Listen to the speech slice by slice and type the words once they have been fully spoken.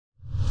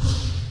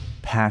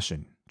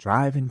passion,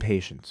 drive, and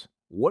patience.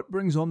 What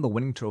brings home the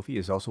winning trophy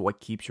is also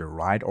what keeps your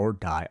ride or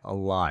die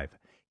alive.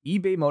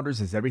 eBay Motors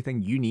has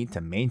everything you need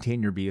to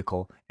maintain your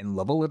vehicle and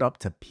level it up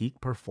to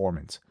peak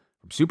performance.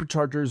 From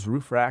superchargers,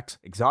 roof racks,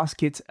 exhaust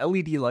kits,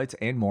 LED lights,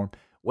 and more,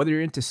 whether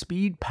you're into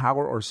speed,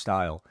 power, or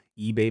style,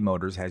 eBay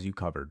Motors has you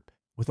covered.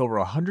 With over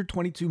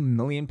 122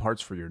 million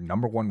parts for your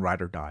number one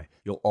ride or die,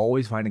 you'll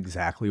always find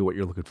exactly what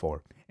you're looking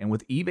for. And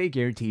with eBay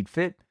Guaranteed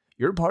Fit,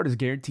 your part is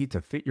guaranteed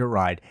to fit your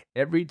ride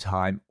every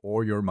time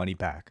or your money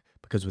back.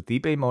 Because with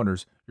eBay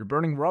Motors, you're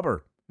burning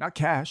rubber, not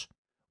cash.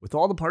 With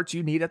all the parts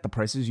you need at the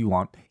prices you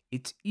want,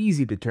 it's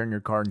easy to turn your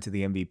car into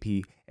the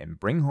MVP and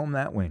bring home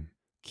that win.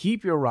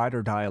 Keep your ride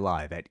or die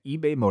alive at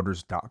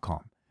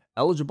ebaymotors.com.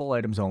 Eligible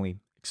items only.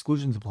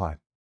 Exclusions apply.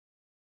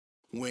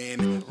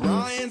 When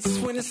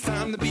it's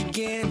time to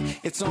begin,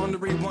 it's on the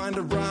Rewind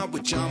to Raw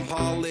with John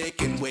Pollock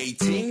and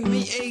Waiting.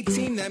 The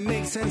A-Team that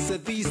makes sense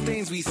of these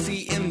things we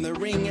see in the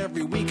ring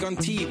every week on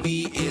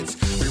TV. It's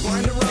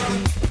Rewind to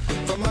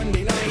Raw for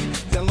Monday night.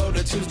 Download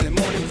it Tuesday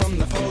morning from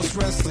the Post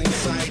Wrestling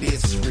site.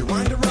 It's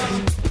Rewind to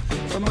Raw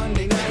for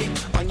Monday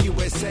night on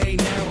USA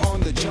Now on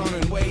the John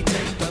and Wai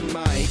Take the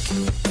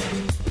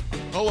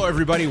Mic. Hello,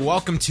 everybody.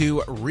 Welcome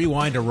to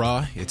Rewind to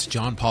Raw. It's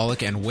John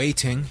Pollock and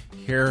Waiting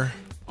here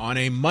on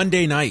a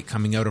Monday night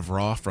coming out of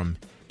Raw from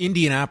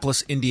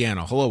Indianapolis,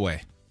 Indiana. Hello,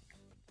 Wai.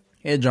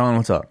 Hey, John,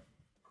 what's up?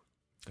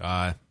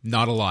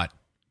 Not a lot.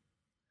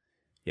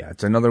 Yeah,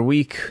 it's another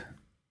week.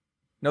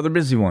 Another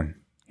busy one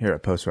here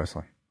at Post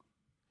Wrestling.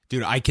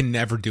 Dude, I can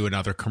never do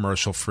another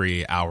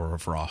commercial-free hour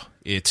of Raw.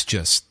 It's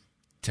just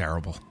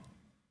terrible.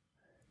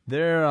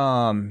 They're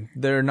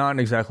not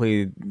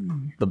exactly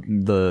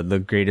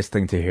the greatest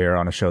thing to hear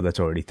on a show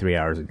that's already 3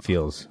 hours. It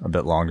feels a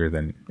bit longer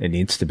than it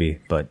needs to be,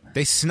 but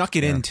they snuck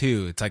it in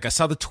too. It's like I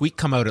saw the tweet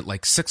come out at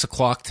like 6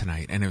 o'clock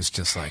tonight, and it was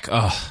just like,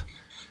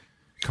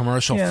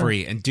 commercial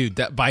free. And dude,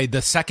 that by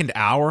the second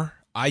hour,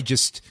 I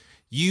just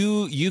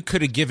you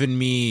could have given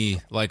me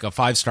like a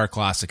 5-star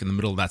classic in the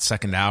middle of that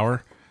second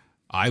hour.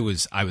 I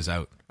was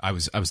out. I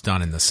was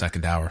done in the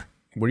second hour.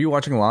 Were you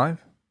watching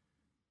live?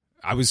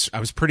 I was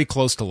pretty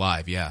close to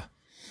live, yeah.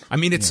 I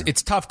mean,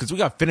 it's tough because we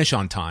got finish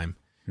on time,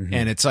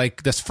 and it's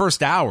like this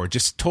first hour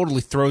just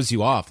totally throws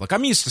you off. Like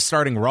I'm used to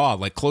starting Raw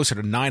like closer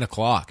to 9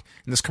 o'clock,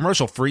 and this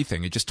commercial free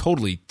thing, it just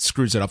totally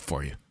screws it up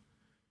for you.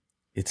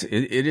 It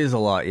is a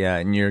lot, yeah,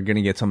 and you're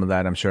gonna get some of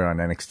that, I'm sure, on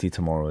NXT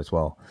tomorrow as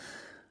well.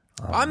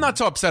 I'm not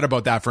so upset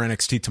about that for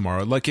NXT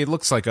tomorrow. Like it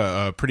looks like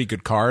a pretty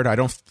good card. I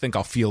don't think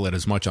I'll feel it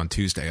as much on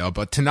Tuesday,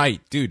 but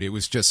tonight, dude, it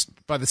was just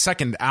by the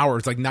second hour,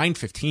 it's like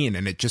 9:15,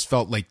 and it just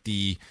felt like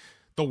the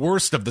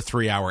worst of the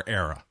 3-hour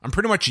era. I'm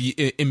pretty much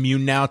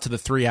immune now to the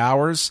 3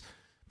 hours,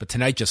 but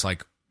tonight just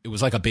like it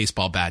was like a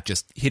baseball bat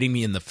just hitting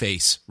me in the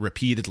face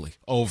repeatedly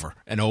over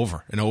and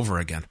over and over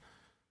again.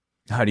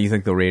 How do you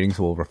think the ratings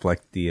will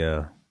reflect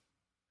the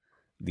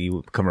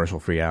commercial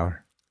free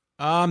hour?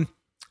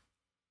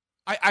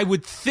 I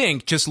would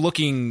think, just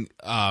looking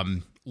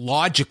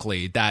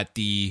logically, that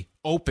the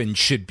Open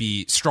should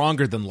be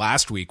stronger than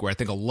last week, where I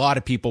think a lot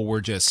of people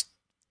were just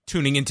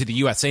tuning into the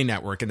USA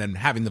Network and then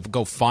having to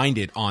go find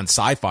it on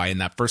Sci-Fi,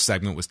 and that first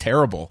segment was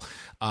terrible.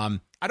 I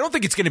don't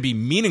think it's going to be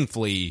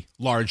meaningfully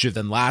larger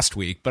than last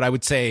week, but I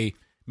would say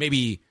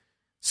maybe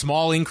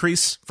small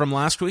increase from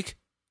last week.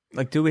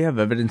 Like, do we have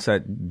evidence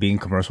that being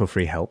commercial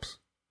free helps?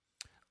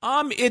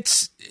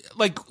 It's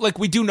like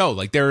we do know,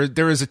 like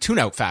there is a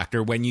tune-out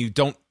factor when you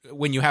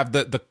have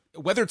the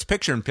whether it's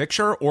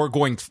picture-in-picture or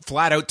going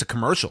flat out to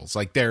commercials.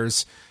 Like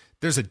there's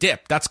a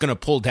dip that's going to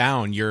pull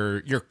down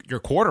your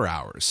quarter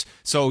hours.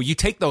 So you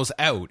take those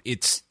out.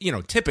 It's,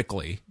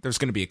 typically there's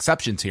going to be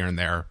exceptions here and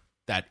there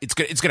that it's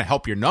going to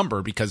help your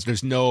number because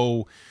there's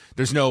no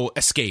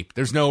escape.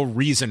 There's no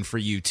reason for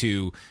you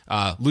to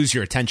lose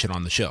your attention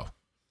on the show.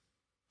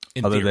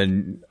 Other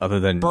than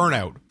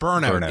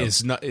burnout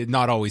is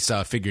not always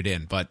figured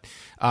in. But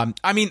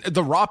I mean,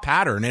 the Raw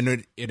pattern,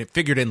 and it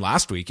figured in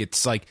last week.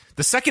 It's like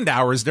the second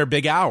hour is their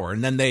big hour,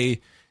 and then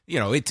they,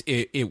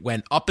 it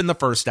went up in the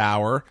first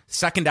hour.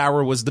 Second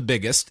hour was the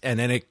biggest, and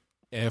then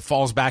it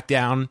falls back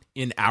down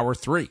in hour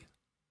 3.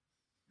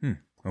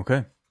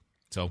 Okay.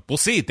 So we'll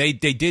see. They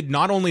did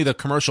not only the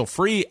commercial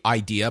free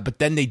idea, but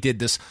then they did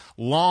this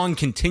long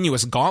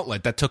continuous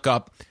gauntlet that took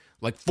up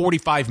like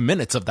 45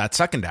 minutes of that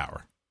second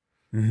hour.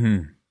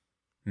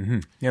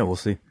 Yeah, we'll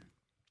see.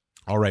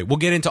 All right, we'll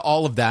get into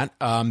all of that.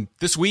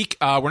 This week,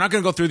 we're not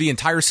going to go through the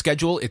entire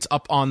schedule. It's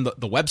up on the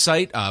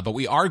website, but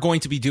we are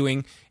going to be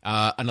doing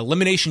an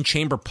Elimination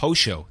Chamber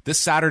post-show this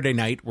Saturday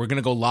night. We're going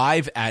to go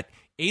live at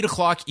 8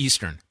 o'clock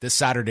Eastern this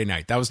Saturday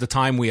night. That was the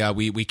time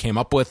we came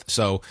up with,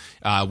 so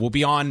we'll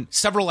be on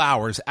several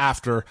hours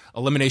after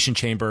Elimination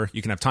Chamber.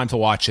 You can have time to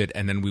watch it,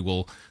 and then we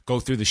will go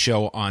through the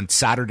show on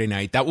Saturday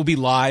night. That will be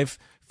live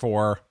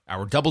for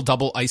our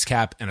double Ice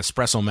Cap and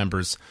Espresso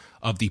members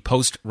of the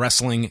Post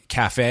Wrestling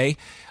Cafe.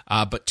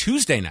 But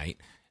Tuesday night,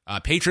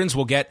 patrons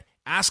will get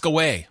Ask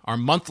Away, our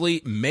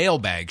monthly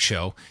mailbag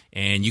show,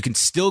 and you can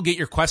still get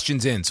your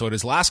questions in. So it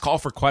is last call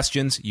for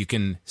questions. You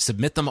can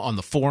submit them on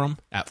the forum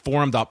at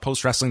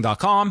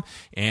forum.postwrestling.com,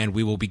 and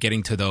we will be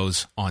getting to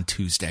those on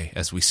Tuesday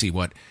as we see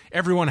what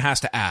everyone has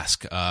to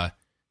ask.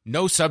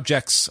 No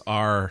subjects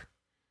are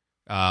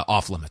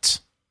off limits.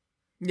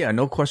 Yeah,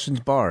 no questions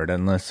barred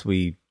unless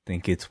we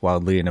think it's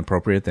wildly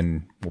inappropriate,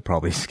 then we'll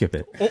probably skip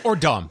it. Or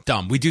dumb.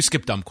 We do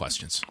skip dumb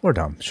questions. Or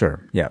dumb,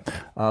 sure, yeah.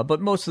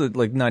 But most of the,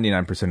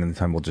 99% of the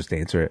time, we'll just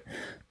answer it.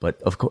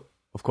 But of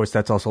course,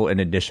 that's also in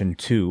addition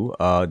to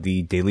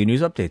the daily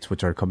news updates,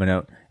 which are coming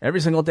out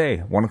every single day,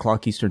 1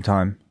 o'clock Eastern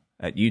time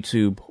at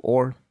YouTube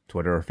or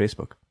Twitter or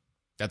Facebook.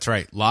 That's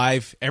right.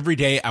 Live every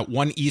day at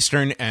 1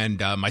 Eastern. And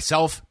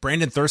myself,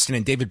 Brandon Thurston,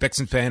 and David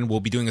Bixenfan will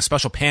be doing a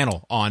special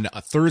panel on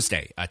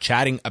Thursday,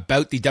 chatting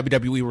about the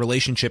WWE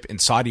relationship in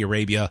Saudi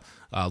Arabia.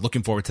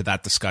 Looking forward to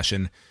that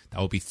discussion. That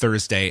will be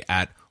Thursday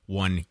at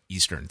 1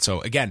 Eastern. So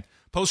again,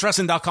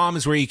 postwrestling.com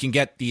is where you can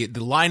get the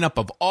lineup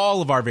of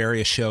all of our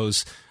various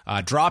shows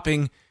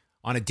dropping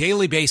on a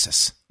daily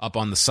basis up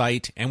on the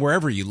site and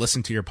wherever you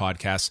listen to your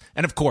podcasts.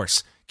 And of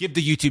course, give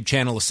the YouTube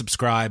channel a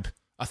subscribe,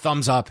 a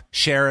thumbs up,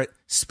 share it,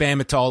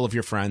 spam it to all of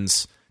your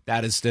friends.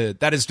 That is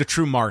the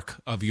true mark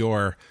of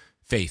your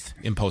faith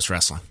in post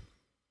wrestling.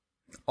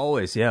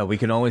 Always, yeah. We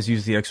can always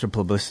use the extra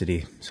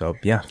publicity. So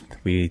yeah,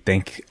 we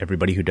thank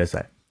everybody who does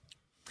that.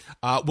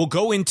 We'll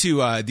go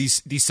into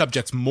these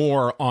subjects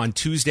more on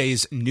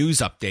Tuesday's news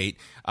update,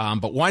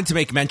 but wanted to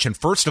make mention,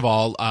 first of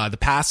all, the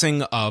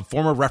passing of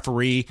former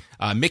referee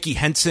Mickey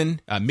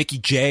Henson, Mickey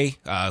J,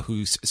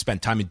 who's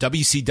spent time in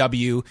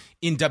WCW,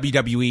 in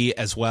WWE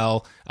as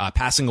well,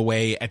 passing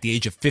away at the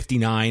age of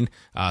 59.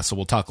 So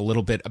we'll talk a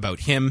little bit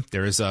about him.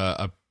 There is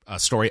a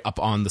story up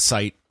on the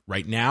site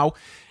right now.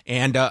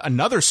 And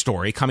another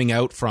story coming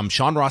out from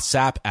Sean Ross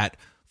Sapp at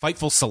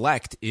Fightful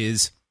Select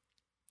is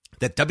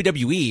that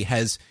WWE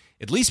has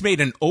at least made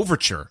an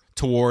overture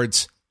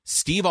towards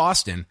Steve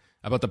Austin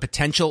about the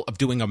potential of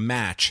doing a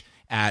match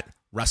at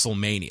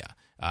WrestleMania.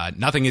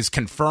 Nothing is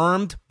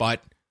confirmed,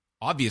 but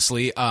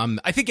obviously,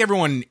 I think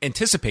everyone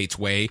anticipates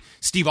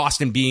Steve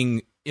Austin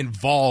being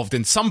involved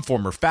in some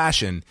form or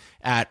fashion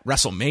at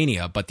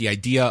WrestleMania, but the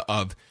idea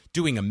of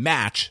doing a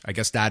match, I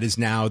guess that is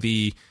now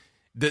the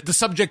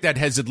subject that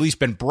has at least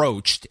been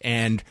broached.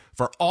 And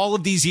for all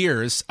of these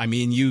years, I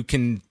mean, you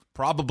can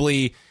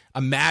probably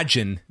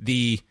imagine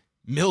the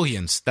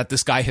millions that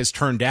this guy has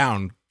turned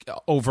down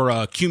over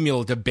a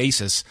cumulative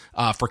basis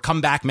for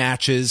comeback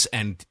matches,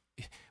 and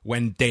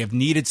when they have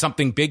needed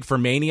something big for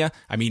Mania,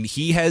 I mean,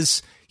 he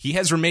has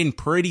remained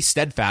pretty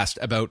steadfast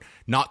about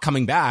not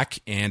coming back,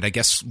 and I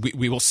guess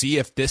we will see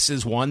if this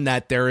is one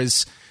that there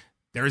is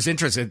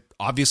interest. It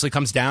obviously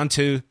comes down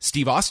to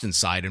Steve Austin's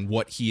side and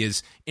what he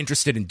is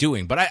interested in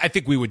doing, but I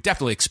think we would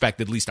definitely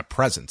expect at least a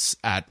presence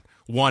at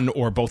one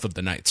or both of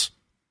the nights.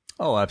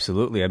 Oh,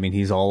 absolutely. I mean,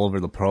 he's all over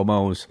the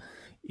promos.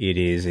 It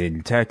is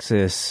in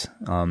Texas.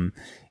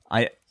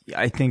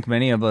 I think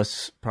many of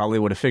us probably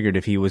would have figured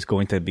if he was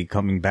going to be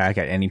coming back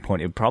at any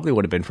point, it probably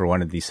would have been for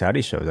one of these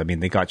Saudi shows. I mean,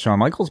 they got Shawn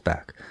Michaels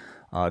back.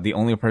 The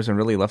only person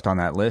really left on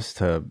that list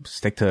to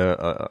stick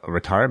to a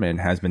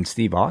retirement has been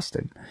Steve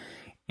Austin.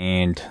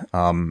 And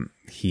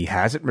he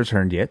hasn't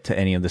returned yet to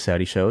any of the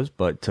Saudi shows,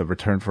 but to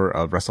return for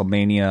a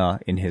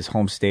WrestleMania in his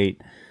home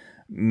state,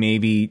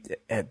 maybe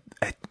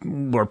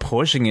we're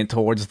pushing it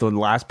towards the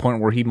last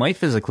point where he might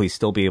physically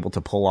still be able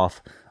to pull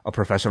off a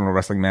professional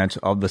wrestling match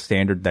of the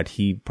standard that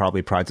he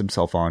probably prides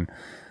himself on.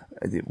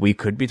 We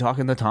could be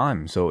talking the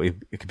time, so it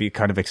could be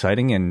kind of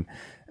exciting, and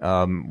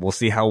we'll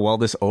see how well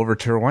this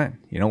overture went.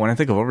 You know, when I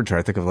think of overture,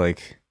 I think of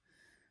like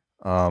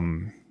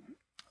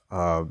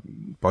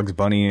Bugs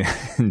Bunny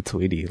and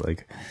Tweety,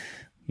 like,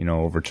 you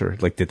know, overture.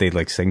 Like, did they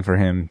like sing for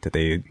him? Did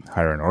they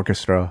hire an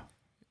orchestra?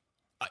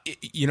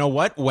 You know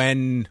what?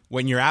 When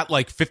you're at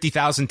like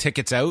 50,000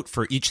 tickets out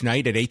for each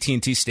night at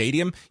AT&T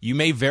Stadium, you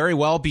may very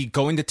well be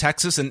going to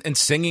Texas and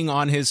singing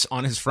on his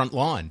front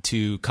lawn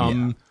to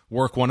come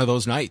work one of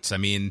those nights. I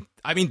mean,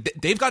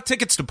 they've got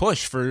tickets to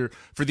push for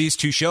these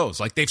two shows.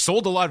 Like, they've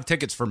sold a lot of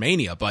tickets for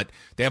Mania, but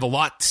they have a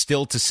lot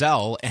still to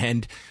sell.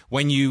 And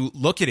when you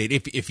look at it,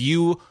 if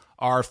you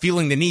are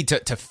feeling the need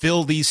to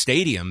fill these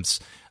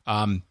stadiums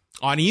on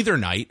either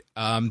night,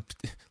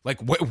 like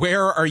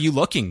where are you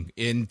looking?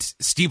 And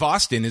Steve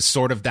Austin is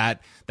sort of that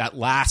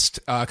last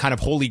kind of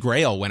holy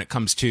grail when it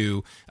comes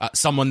to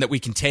someone that we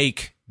can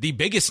take the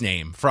biggest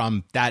name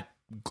from that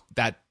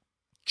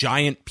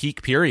giant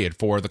peak period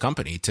for the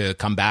company to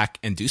come back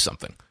and do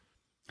something.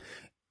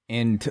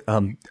 And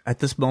at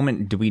this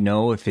moment, do we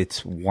know if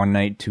it's one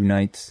night, 2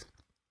 nights?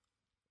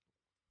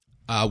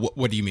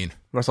 What do you mean?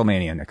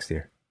 WrestleMania next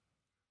year.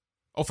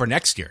 Oh, for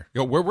next year.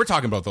 We're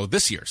talking about, though,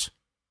 this year's.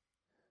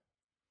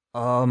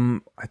 I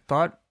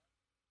thought,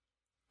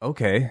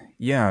 okay,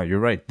 yeah, you're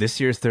right. This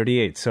year's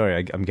 38.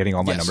 Sorry, I'm getting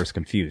all my numbers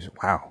confused.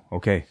 Wow.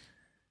 Okay.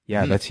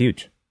 Yeah, that's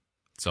huge.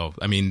 So,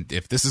 I mean,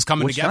 if this is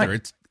coming together,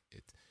 night?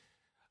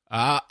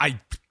 I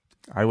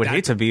would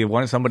hate to be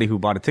somebody who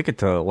bought a ticket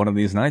to one of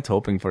these nights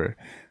hoping for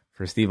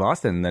Steve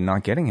Austin and then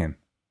not getting him.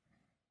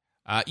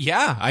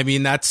 Yeah, I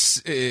mean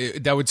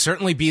that would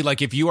certainly be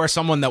like if you are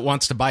someone that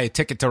wants to buy a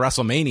ticket to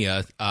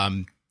WrestleMania,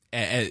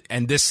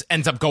 and this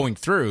ends up going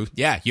through.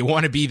 Yeah, you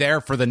want to be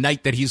there for the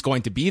night that he's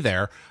going to be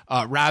there,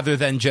 rather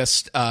than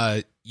just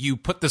you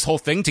put this whole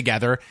thing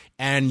together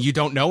and you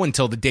don't know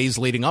until the days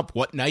leading up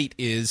what night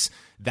is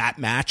that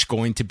match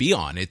going to be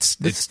on. It's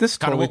this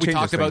kind totally of what we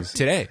talked about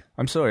today.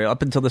 I'm sorry.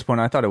 Up until this point,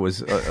 I thought it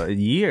was a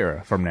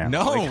year from now.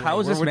 No, like,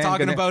 how is this we're man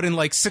talking about in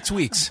like 6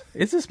 weeks.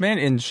 Is this man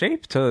in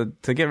shape to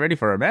get ready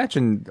for a match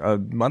in a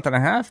month and a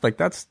half? Like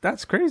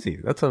that's crazy.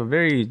 That's a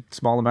very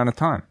small amount of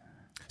time.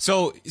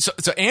 So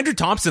Andrew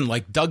Thompson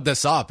like dug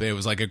this up. It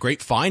was like a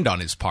great find on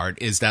his part,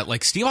 is that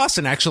like Steve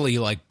Austin actually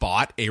like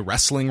bought a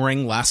wrestling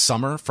ring last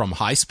summer from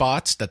High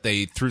Spots that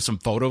they threw some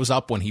photos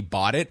up when he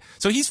bought it.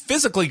 So he's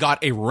physically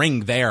got a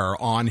ring there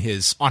on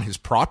his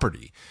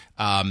property.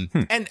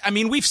 And I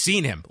mean, we've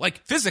seen him like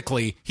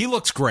physically, he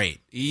looks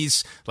great.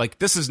 He's like,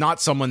 this is not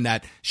someone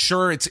that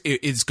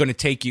it's going to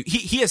take you.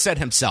 He has said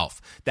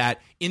himself that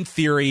in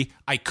theory,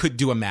 I could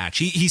do a match.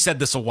 He said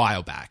this a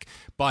while back,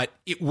 but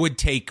it would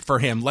take for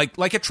him like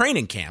a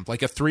training camp,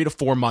 like a 3 to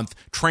 4 month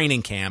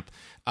training camp,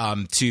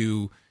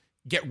 to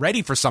get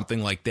ready for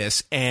something like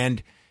this.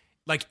 And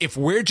like, if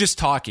we're just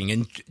talking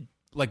and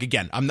like,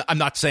 again, I'm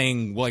not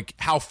saying like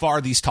how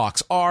far these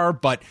talks are,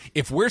 but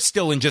if we're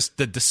still in just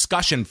the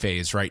discussion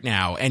phase right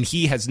now and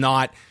he has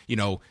not,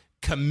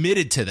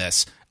 committed to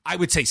this, I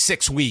would say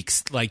 6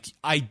 weeks. Like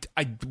I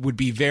would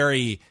be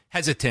very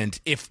hesitant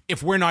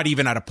if we're not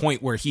even at a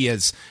point where he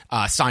has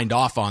signed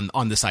off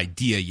on this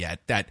idea yet,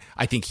 that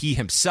I think he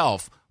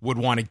himself would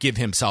want to give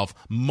himself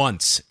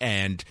months.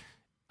 And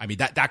I mean,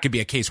 that could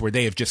be a case where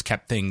they have just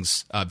kept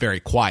things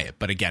very quiet.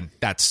 But again,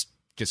 that's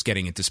just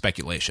getting into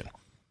speculation.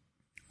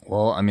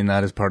 Well, I mean,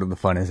 that is part of the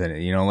fun, isn't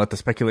it? Let the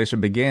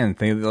speculation begin.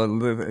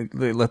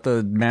 Let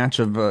the match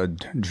of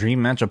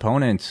dream match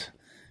opponents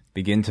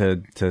begin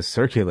to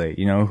circulate.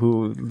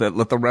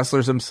 Let the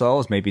wrestlers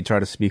themselves maybe try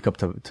to speak up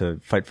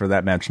to fight for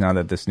that match now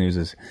that this news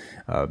is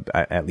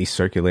at least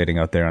circulating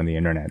out there on the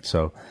internet.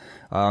 So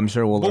I'm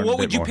sure we'll learn a bit more. What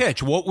would you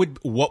pitch?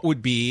 What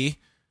would be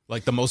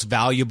like the most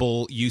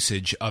valuable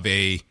usage of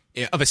a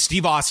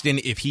Steve Austin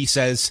if he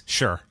says,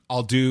 sure,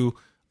 I'll do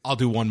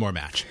one more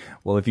match?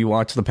 Well, if you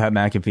watch the Pat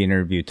McAfee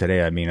interview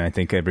today, I mean, I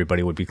think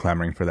everybody would be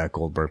clamoring for that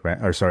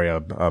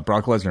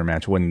Brock Lesnar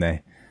match, wouldn't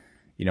they?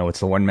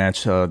 It's the one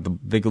match, the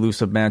big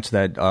elusive match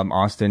that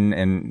Austin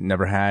and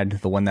never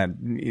had, the one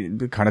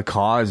that kind of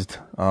caused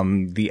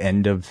the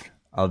end of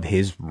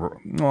his,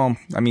 well,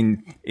 I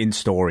mean, in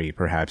story,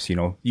 perhaps.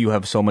 You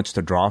have so much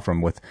to draw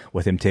from with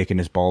him taking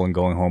his ball and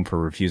going home for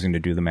refusing to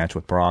do the match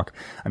with Brock.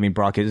 I mean,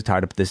 Brock is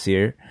tied up this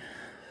year.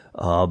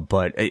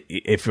 But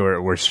if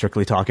we're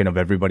strictly talking of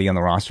everybody on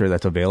the roster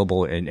that's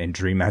available and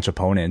dream match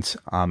opponents,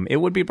 it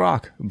would be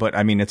Brock. But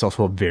I mean, it's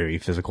also a very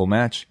physical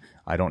match.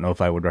 I don't know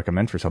if I would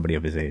recommend for somebody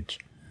of his age.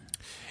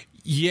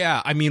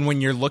 Yeah, I mean, when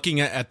you're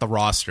looking at the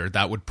roster,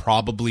 that would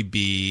probably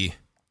be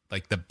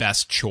like the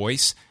best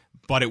choice,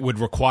 but it would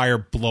require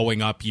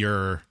blowing up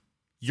your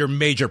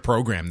major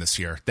program this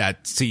year.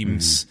 That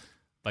seems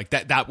like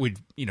that would,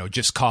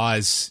 just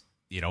cause,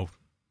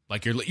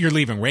 like you're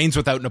leaving Reigns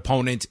without an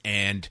opponent,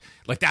 and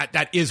like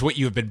that is what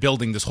you have been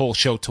building this whole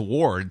show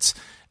towards.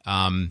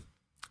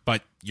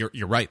 But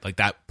you're right. Like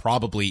that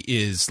probably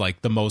is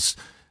like the most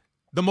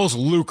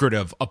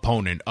lucrative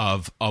opponent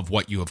of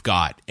what you have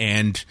got.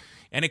 And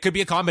it could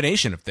be a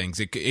combination of things.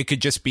 It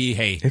could just be,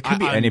 hey, it could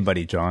be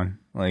anybody, John.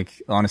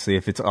 Like, honestly,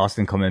 if it's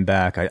Austin coming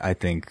back, I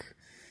think,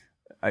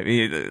 as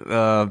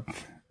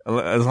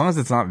long as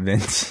it's not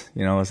Vince,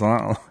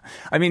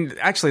 I mean,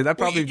 actually, that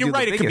probably you're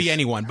right. It could be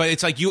anyone, but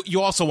it's like you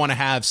also want to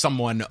have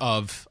someone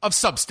of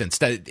substance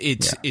that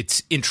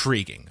it's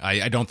intriguing.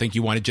 I don't think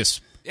you want to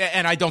just,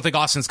 and I don't think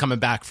Austin's coming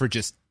back for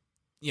just,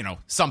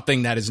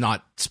 something that is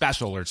not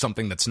special or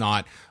something that's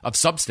not of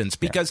substance,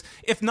 because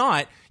if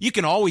not, you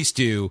can always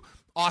do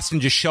Austin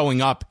just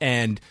showing up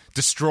and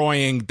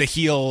destroying the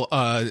heel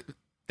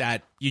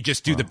that you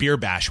just do the beer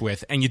bash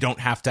with, and you don't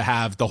have to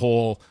have the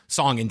whole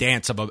song and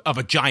dance of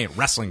a giant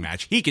wrestling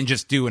match. He can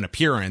just do an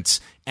appearance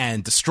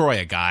and destroy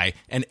a guy,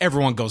 and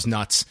everyone goes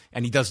nuts,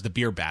 and he does the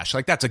beer bash.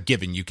 Like, that's a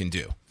given you can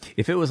do.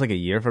 If it was like a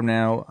year from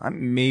now,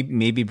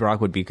 maybe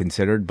Brock would be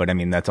considered, but I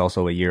mean, that's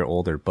also a year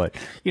older. But,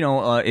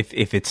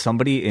 if it's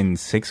somebody in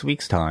 6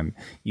 weeks' time,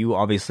 you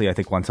obviously, I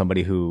think, want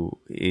somebody who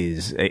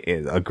is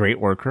a great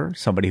worker,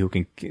 somebody who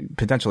can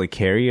potentially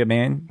carry a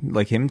man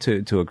like him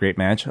to a great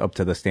match up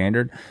to the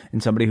standard,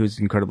 and somebody who's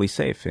incredibly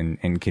safe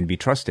and can be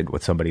trusted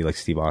with somebody like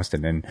Steve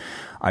Austin. And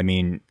I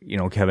mean,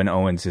 Kevin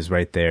Owens is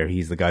right there.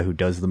 He's the guy who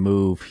does the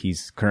move.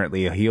 He's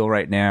currently a heel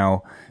right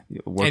now.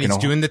 And he's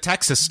doing the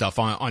Texas stuff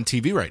on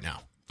TV right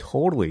now.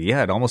 Totally.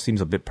 Yeah. It almost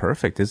seems a bit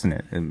perfect, isn't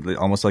it? And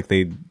almost like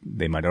they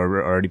might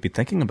already be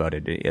thinking about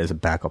it as a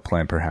backup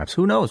plan, perhaps.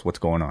 Who knows what's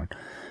going on?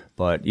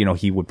 But,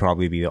 he would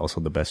probably be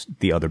also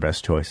the other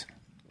best choice.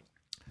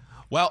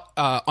 Well,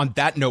 on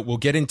that note, we'll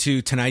get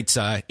into tonight's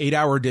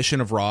 8-hour edition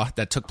of Raw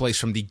that took place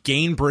from the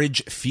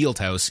Gainbridge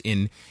Fieldhouse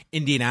in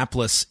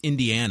Indianapolis,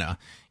 Indiana.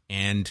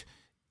 And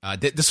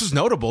This was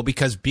notable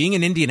because being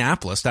in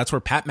Indianapolis, that's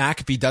where Pat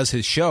McAfee does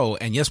his show.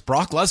 And yes,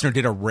 Brock Lesnar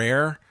did a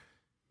rare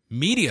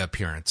media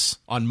appearance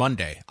on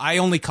Monday. I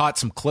only caught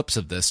some clips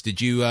of this.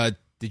 Did you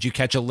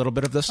catch a little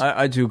bit of this?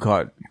 I do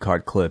caught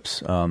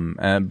clips,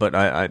 but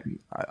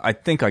I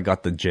think I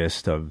got the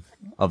gist of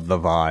the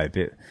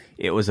vibe.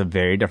 It was a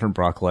very different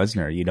Brock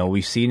Lesnar. You know,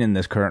 we've seen in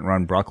this current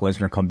run Brock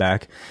Lesnar come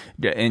back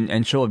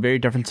and show a very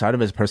different side of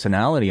his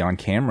personality on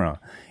camera.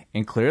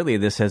 And clearly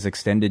this has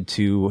extended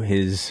to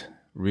his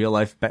real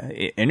life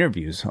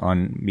interviews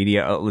on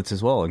media outlets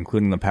as well,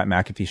 including the Pat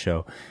McAfee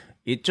show.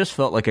 It just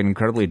felt like an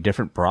incredibly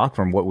different Brock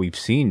from what we've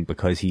seen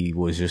because he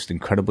was just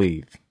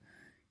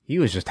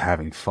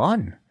having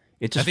fun.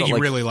 I think he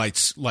really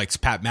likes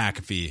Pat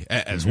McAfee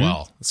as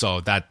well. So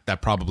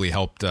that probably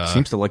helped.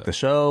 Seems to like the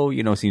show,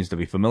 seems to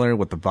be familiar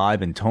with the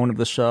vibe and tone of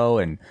the show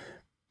and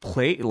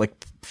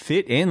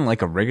fit in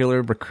like a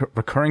regular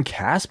recurring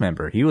cast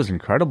member. He was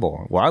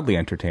incredible, wildly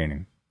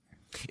entertaining.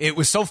 It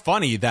was so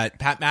funny that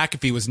Pat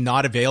McAfee was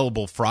not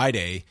available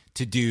Friday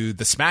to do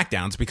the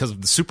SmackDowns because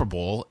of the Super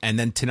Bowl. And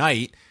then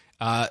tonight,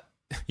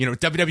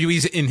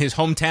 WWE's in his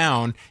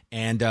hometown,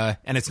 and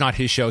it's not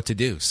his show to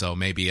do. So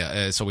maybe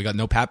so we got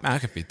no Pat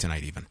McAfee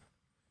tonight even.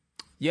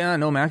 Yeah,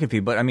 no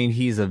McAfee, but I mean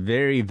he's a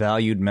very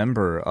valued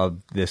member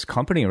of this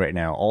company right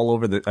now. All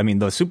over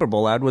the Super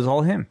Bowl ad was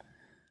all him.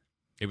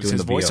 It was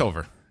his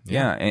voiceover.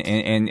 Yeah,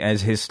 and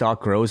as his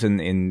stock grows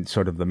in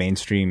sort of the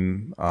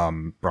mainstream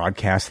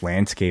broadcast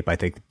landscape, I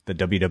think the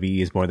WWE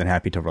is more than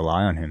happy to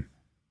rely on him.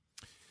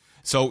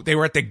 So they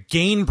were at the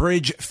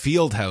Gainbridge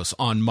Fieldhouse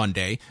on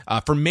Monday.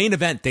 For main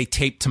event, they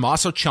taped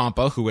Tommaso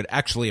Ciampa, who would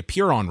actually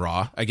appear on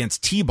Raw,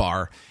 against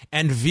T-Bar,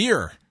 and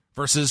Veer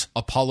versus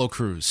Apollo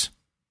Crews.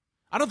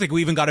 I don't think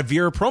we even got a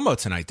Veer promo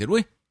tonight, did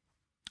we?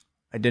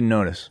 I didn't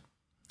notice.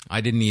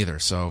 I didn't either,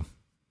 so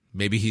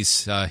maybe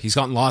he's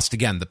gotten lost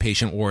again, the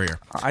patient warrior.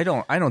 I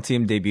don't see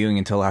him debuting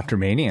until after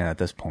Mania at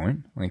this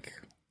point.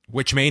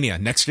 Which Mania?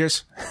 Next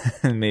year's?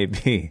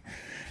 Maybe.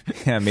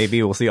 Yeah,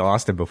 maybe we'll see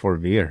Austin before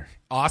Veer.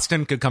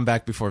 Austin could come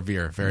back before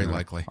Veer, very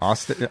likely.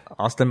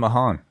 Austin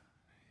Mahan.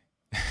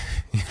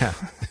 Yeah.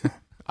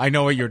 I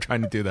know what you're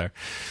trying to do there.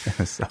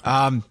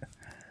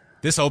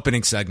 This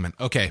opening segment.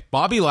 Okay,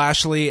 Bobby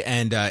Lashley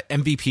and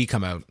MVP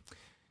come out.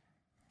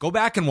 Go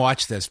back and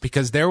watch this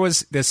because there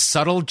was this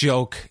subtle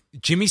joke.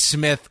 Jimmy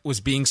Smith was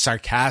being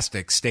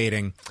sarcastic,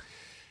 stating,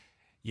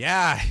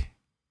 yeah,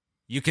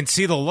 you can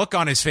see the look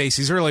on his face.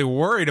 He's really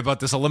worried about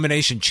this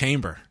Elimination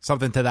Chamber,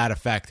 something to that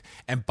effect.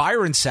 And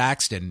Byron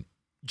Saxton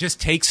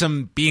just takes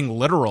him being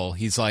literal.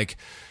 He's like,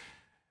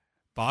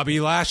 Bobby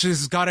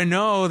Lashley's got to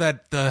know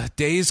that the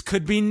days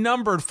could be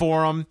numbered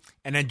for him.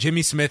 And then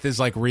Jimmy Smith is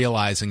like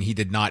realizing he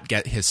did not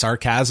get his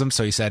sarcasm.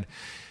 So he said,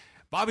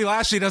 Bobby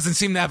Lashley doesn't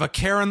seem to have a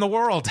care in the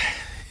world.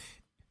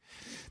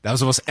 That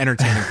was the most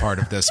entertaining part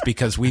of this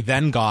because we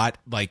then got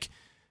like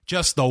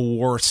just the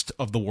worst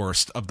of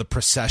the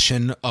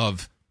procession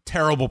of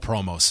terrible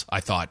promos,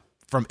 I thought,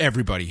 from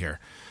everybody here.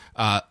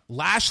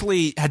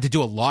 Lashley had to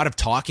do a lot of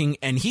talking,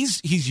 and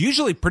he's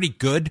usually pretty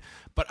good,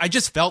 but I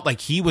just felt like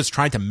he was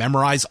trying to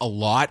memorize a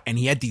lot, and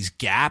he had these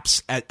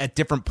gaps at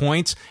different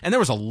points, and there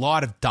was a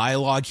lot of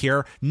dialogue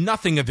here,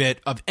 nothing of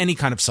it of any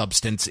kind of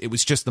substance. It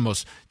was just the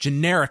most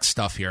generic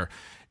stuff here.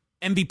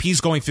 MVP's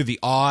going through the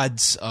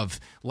odds of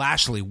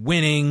Lashley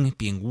winning,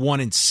 being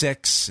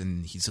 1-6,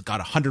 and he's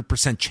got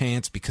 100%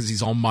 chance because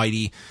he's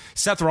almighty.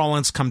 Seth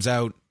Rollins comes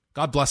out.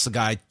 God bless the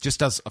guy. Just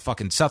does a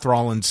fucking Seth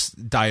Rollins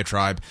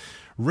diatribe.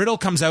 Riddle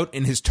comes out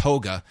in his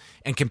toga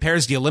and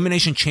compares the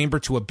Elimination Chamber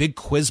to a big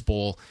quiz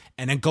bowl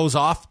and then goes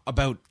off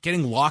about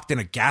getting locked in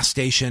a gas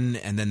station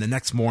and then the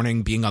next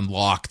morning being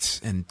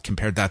unlocked and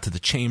compared that to the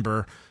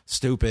chamber.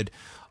 Stupid.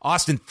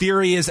 Austin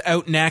Theory is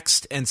out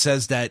next and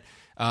says that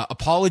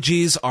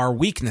apologies are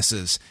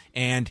weaknesses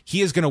and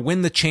he is going to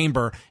win the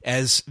chamber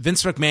as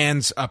Vince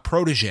McMahon's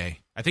protege.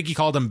 I think he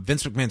called him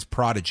Vince McMahon's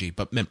prodigy,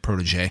 but meant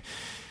protege.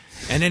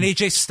 And then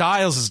AJ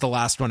Styles is the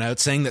last one out,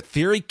 saying that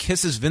Theory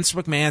kisses Vince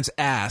McMahon's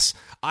ass.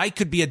 I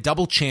could be a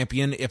double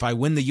champion if I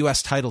win the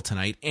U.S. title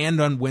tonight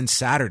and on win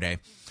Saturday.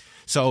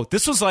 So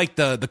this was like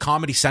the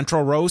Comedy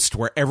Central roast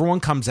where everyone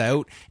comes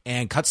out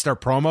and cuts their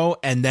promo,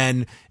 and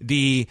then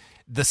the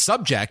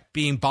subject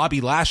being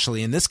Bobby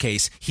Lashley, in this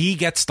case, he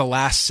gets the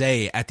last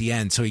say at the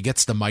end, so he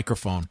gets the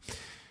microphone.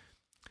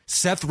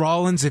 Seth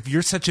Rollins, if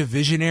you're such a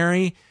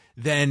visionary,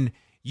 then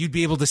you'd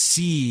be able to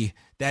see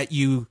that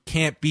you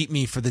can't beat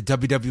me for the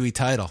WWE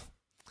title.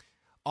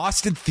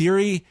 Austin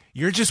Theory,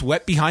 you're just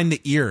wet behind the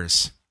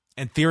ears.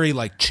 And Theory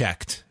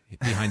checked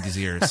behind his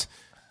ears.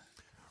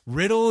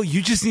 Riddle,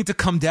 you just need to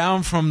come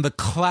down from the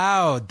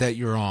cloud that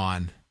you're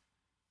on.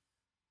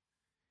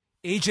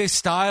 AJ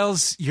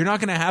Styles, you're not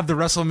going to have the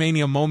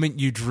WrestleMania moment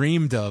you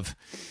dreamed of.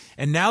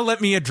 And now let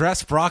me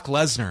address Brock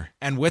Lesnar.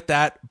 And with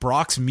that,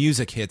 Brock's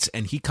music hits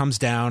and he comes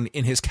down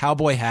in his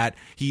cowboy hat.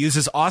 He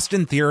uses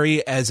Austin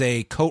Theory as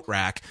a coat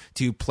rack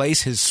to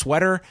place his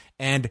sweater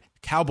and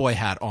cowboy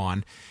hat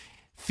on.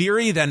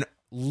 Theory then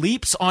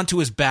leaps onto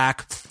his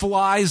back,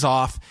 flies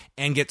off,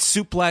 and gets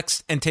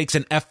suplexed and takes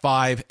an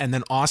F5. And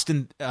then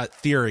Austin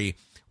Theory,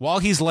 while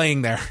he's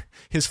laying there,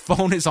 His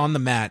phone is on the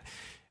mat.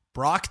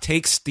 Brock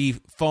takes the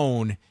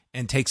phone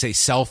and takes a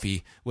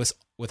selfie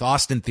with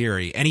Austin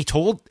Theory, and he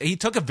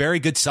took a very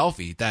good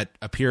selfie that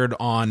appeared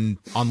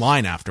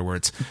online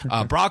afterwards.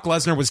 Brock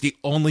Lesnar was the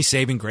only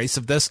saving grace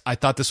of this. I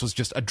thought this was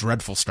just a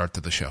dreadful start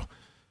to the show.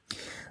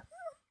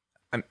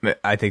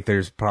 I think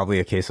there's probably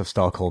a case of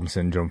Stockholm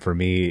syndrome for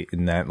me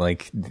in that,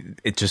 like,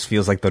 it just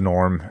feels like the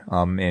norm,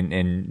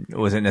 and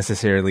wasn't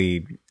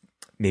necessarily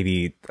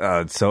maybe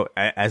so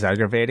as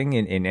aggravating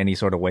in any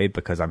sort of way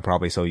because I'm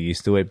probably so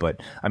used to it.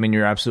 But I mean,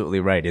 you're absolutely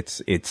right.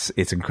 It's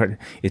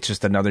incredible. It's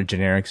just another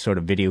generic sort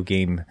of video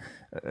game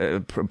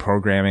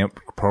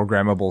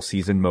programmable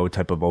season mode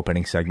type of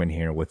opening segment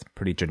here with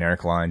pretty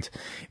generic lines.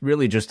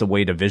 Really just a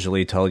way to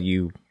visually tell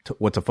you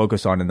what to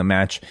focus on in the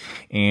match.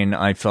 And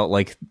I felt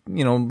like,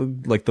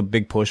 like the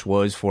big push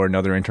was for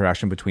another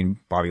interaction between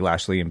Bobby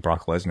Lashley and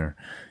Brock Lesnar,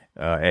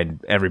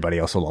 and everybody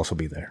else will also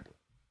be there.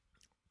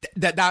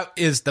 That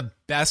is the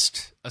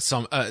best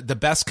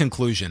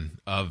conclusion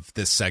of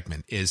this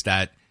segment, is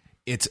that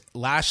it's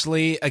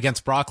Lashley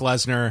against Brock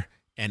Lesnar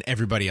and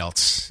everybody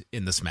else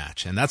in this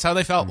match. And that's how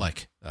they felt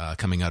like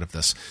coming out of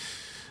this.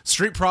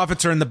 Street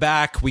Profits are in the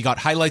back. We got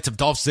highlights of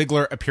Dolph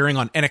Ziggler appearing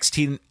on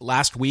NXT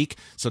last week.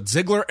 So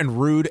Ziggler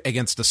and Rude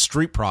against the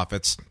Street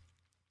Profits.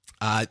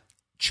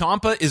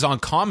 Ciampa is on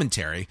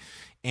commentary,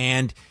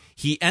 and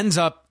he ends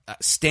up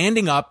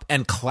standing up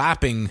and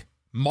clapping,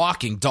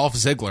 mocking Dolph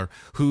Ziggler,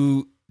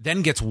 who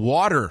then gets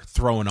water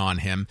thrown on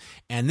him,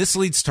 and this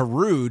leads to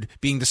Rude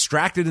being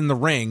distracted in the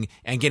ring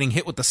and getting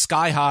hit with the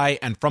Sky High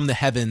and from the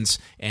heavens,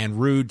 and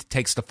Rude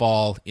takes the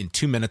fall in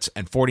 2 minutes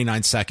and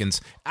 49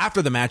 seconds.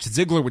 After the match,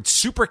 Ziggler would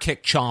super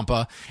kick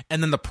Ciampa,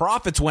 and then the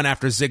Profits went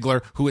after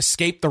Ziggler, who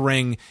escaped the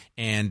ring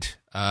and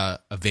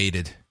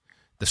evaded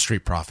the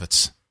Street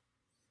Profits.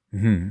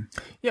 Mm-hmm.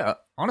 Yeah,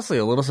 honestly,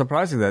 a little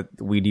surprising that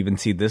we'd even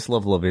see this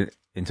level of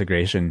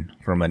integration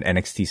from an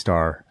NXT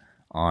star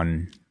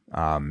on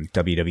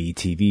WWE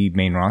TV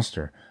main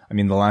roster. I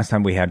mean, the last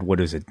time we had,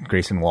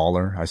 Grayson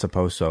Waller, I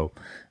suppose. So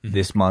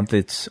this month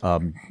it's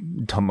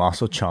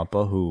Tommaso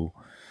Ciampa, who,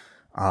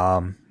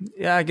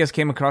 I guess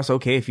came across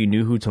okay if you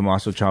knew who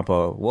Tommaso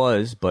Ciampa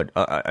was. But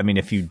I mean,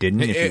 if you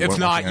didn't, if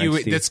not,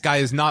 this guy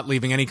is not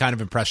leaving any kind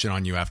of impression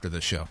on you after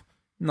this show.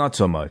 Not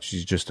so much.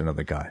 He's just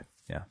another guy.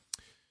 Yeah.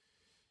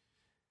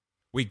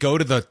 We go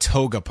to the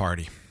Toga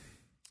party.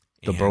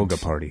 The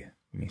Broga party.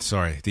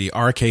 Sorry, the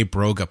RK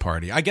Broga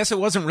party. I guess it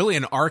wasn't really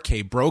an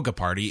RK Broga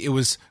party. It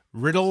was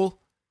Riddle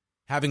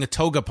having a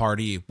toga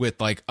party with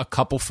like a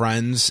couple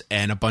friends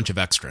and a bunch of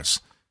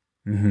extras.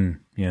 Mm-hmm.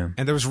 Yeah.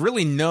 And there was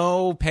really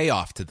no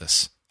payoff to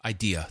this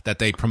idea that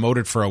they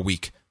promoted for a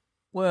week.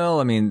 Well,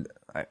 I mean,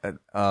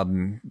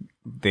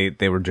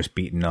 they were just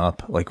beaten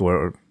up. Like,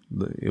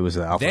 it was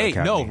the Alpha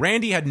Academy. No,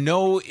 Randy had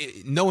no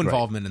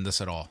involvement in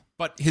this at all.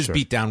 But his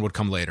beatdown would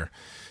come later.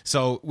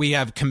 So we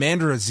have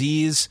Commander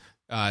Aziz,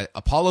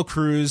 Apollo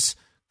Crews,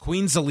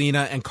 Queen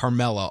Zelina, and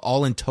Carmella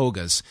all in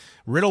togas.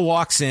 Riddle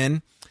walks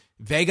in.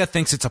 Vega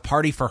thinks it's a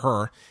party for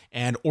her.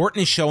 And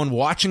Orton is shown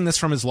watching this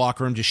from his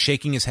locker room, just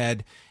shaking his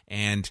head.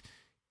 And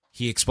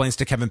he explains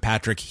to Kevin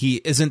Patrick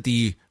he isn't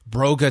the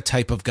Broga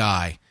type of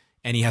guy.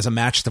 And he has a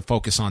match to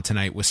focus on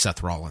tonight with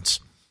Seth Rollins.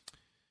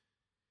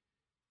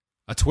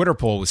 A Twitter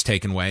poll was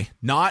taken away,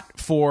 not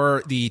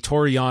for the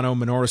Toru Yano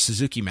Minoru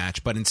Suzuki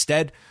match, but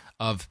instead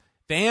of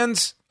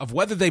fans of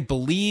whether they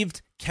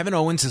believed Kevin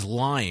Owens is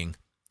lying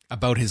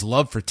about his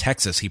love for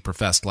Texas he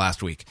professed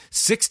last week.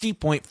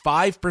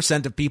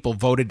 60.5% of people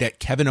voted that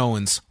Kevin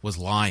Owens was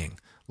lying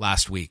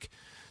last week.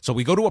 So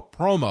we go to a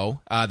promo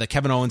that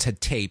Kevin Owens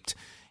had taped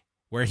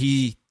where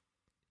he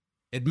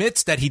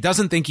admits that he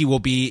doesn't think he will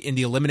be in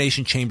the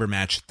Elimination Chamber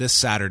match this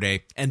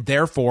Saturday and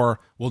therefore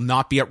will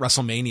not be at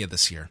WrestleMania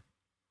this year.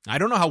 I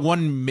don't know how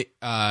one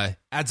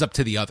adds up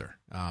to the other.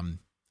 I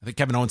think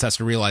Kevin Owens has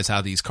to realize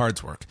how these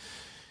cards work.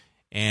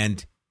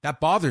 And that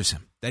bothers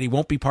him, that he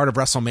won't be part of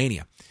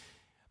WrestleMania.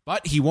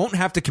 But he won't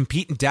have to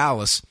compete in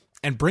Dallas,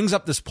 and brings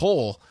up this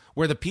poll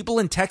where the people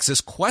in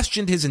Texas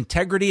questioned his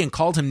integrity and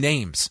called him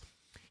names.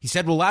 He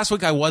said, well, last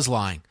week I was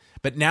lying,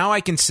 but now I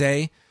can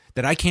say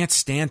that I can't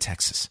stand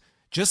Texas.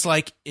 Just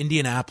like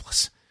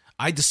Indianapolis.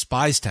 I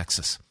despise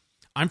Texas.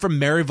 I'm from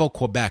Maryville,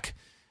 Quebec,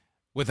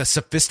 with a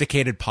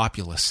sophisticated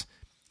populace.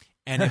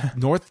 And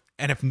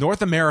if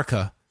North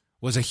America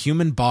was a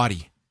human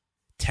body,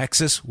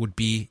 Texas would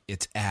be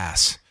its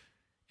ass.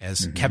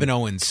 As Kevin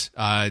Owens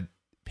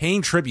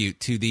paying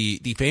tribute to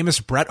the famous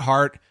Bret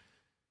Hart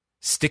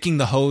sticking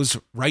the hose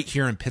right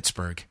here in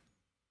Pittsburgh.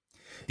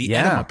 The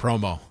enema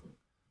promo.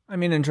 I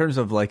mean, in terms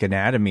of like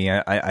anatomy,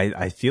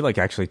 I feel like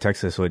actually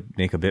Texas would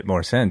make a bit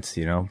more sense,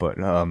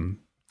 but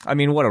I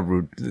mean, what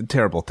a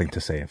terrible thing to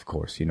say, of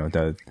course.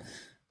 The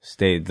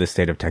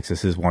state of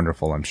Texas is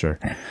wonderful, I'm sure.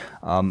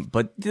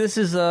 But this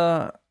is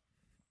I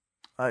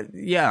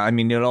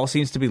mean, it all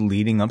seems to be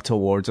leading up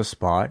towards a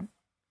spot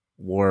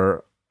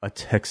where a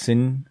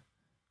Texan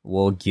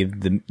will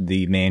give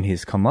the man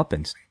his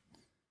comeuppance.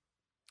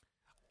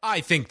 I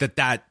think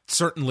that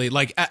certainly,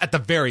 like, at the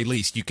very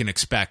least, you can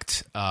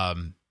expect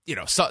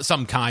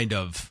some kind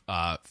of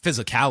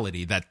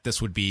physicality that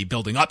this would be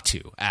building up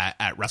to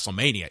at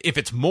WrestleMania. If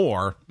it's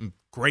more,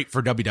 great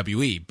for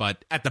WWE,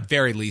 but at the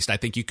very least, I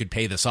think you could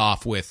pay this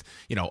off with,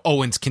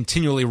 Owens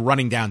continually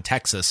running down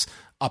Texas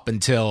up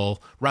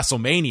until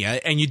WrestleMania,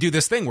 and you do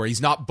this thing where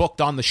he's not booked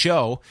on the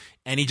show,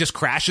 and he just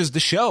crashes the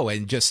show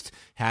and just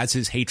has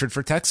his hatred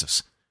for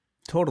Texas.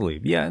 Totally.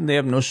 Yeah, and they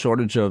have no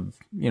shortage of,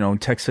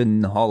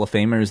 Texan Hall of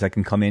Famers that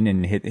can come in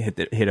and hit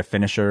a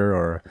finisher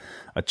or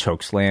a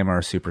choke slam or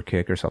a super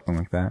kick or something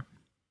like that.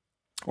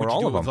 Or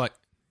all of them.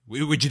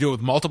 Would you do it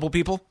with multiple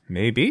people?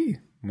 Maybe.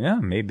 Yeah,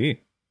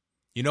 maybe.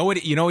 You know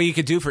what you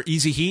could do for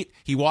easy heat?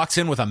 He walks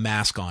in with a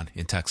mask on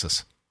in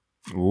Texas.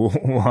 Ooh,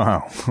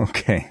 wow.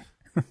 Okay.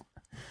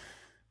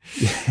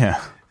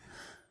 Yeah.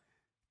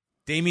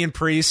 Damian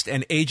Priest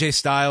and AJ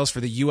Styles for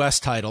the U.S.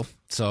 title.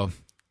 So,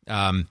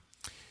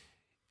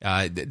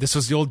 this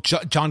was the old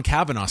John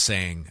Kavanaugh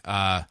saying,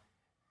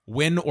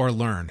 win or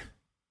learn.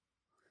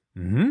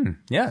 Mm-hmm.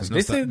 Yeah.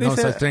 There's no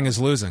such thing as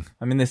losing.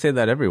 I mean, they say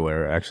that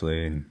everywhere,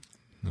 actually, in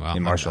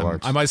martial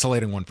arts. I'm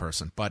isolating one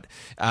person. But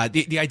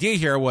the idea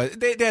here was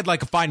they had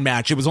like a fine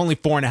match. It was only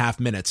 4.5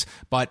 minutes.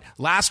 But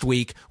last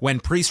week, when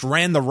Priest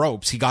ran the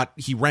ropes,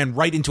 he ran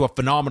right into a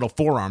phenomenal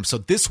forearm. So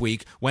this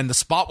week, when the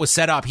spot was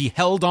set up, he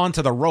held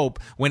onto the rope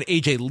when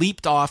AJ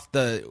leaped off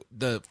for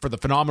the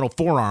phenomenal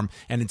forearm,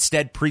 and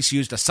instead Priest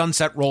used a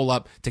sunset roll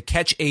up to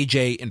catch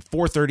AJ in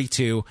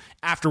 432.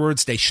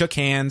 Afterwards, they shook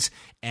hands,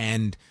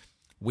 and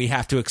we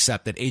have to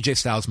accept that AJ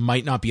Styles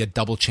might not be a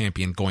double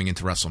champion going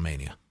into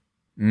WrestleMania.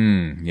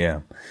 Yeah.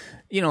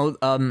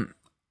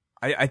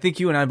 I think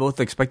you and I both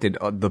expected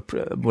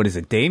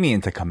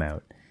Damian to come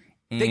out.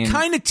 And they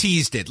kind of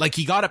teased it. Like,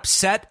 he got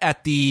upset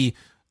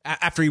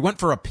after he went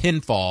for a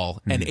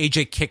pinfall and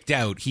AJ kicked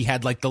out. He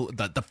had like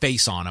the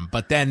face on him,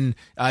 but then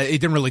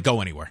it didn't really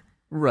go anywhere.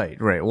 Right.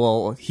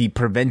 Well, he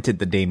prevented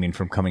the Damian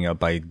from coming out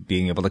by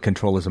being able to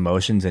control his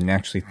emotions and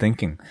actually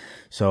thinking.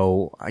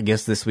 So I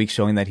guess this week's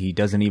showing that he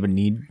doesn't even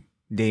need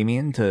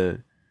Damian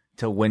to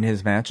win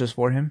his matches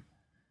for him.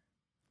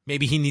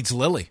 Maybe he needs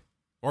Lily,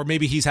 or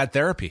maybe he's had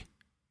therapy.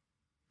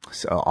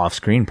 So, off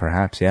screen,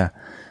 perhaps, yeah.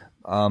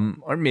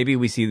 Or maybe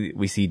we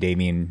see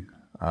Damian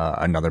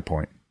another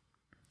point.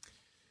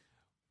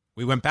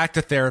 We went back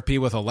to therapy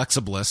with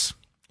Alexa Bliss.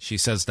 She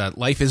says that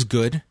life is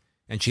good,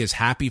 and she is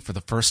happy for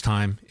the first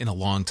time in a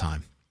long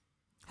time.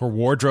 Her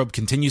wardrobe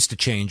continues to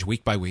change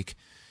week by week,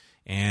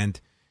 and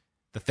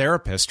the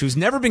therapist, who's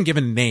never been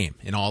given a name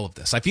in all of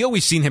this, I feel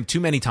we've seen him too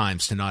many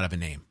times to not have a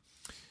name.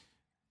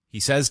 He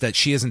says that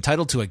she is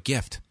entitled to a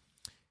gift.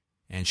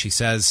 And she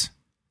says,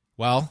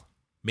 well,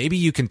 maybe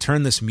you can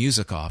turn this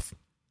music off.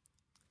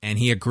 And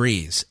he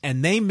agrees.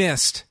 And they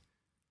missed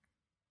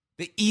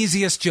the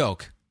easiest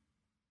joke.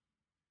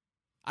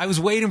 I was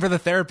waiting for the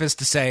therapist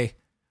to say,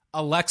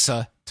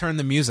 Alexa, turn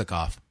the music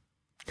off.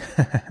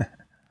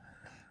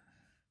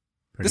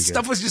 This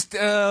stuff was just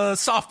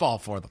softball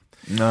for them.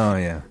 Oh,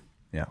 yeah.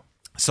 Yeah.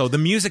 So the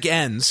music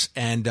ends,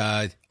 and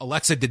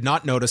Alexa did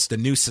not notice the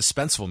new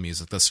suspenseful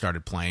music that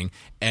started playing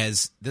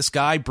as this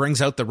guy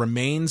brings out the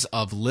remains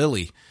of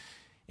Lily,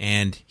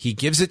 and he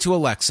gives it to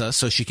Alexa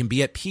so she can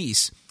be at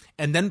peace,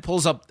 and then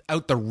pulls out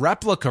the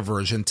replica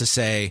version to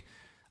say,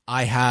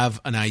 I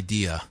have an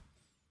idea.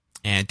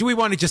 And do we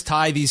want to just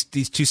tie these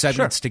two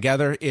segments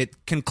together?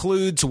 It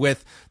concludes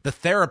with the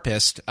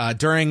therapist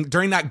during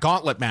that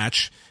gauntlet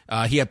match.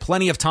 He had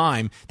plenty of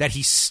time that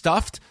he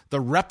stuffed the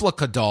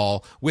replica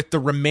doll with the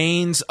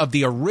remains of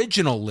the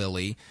original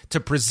Lily to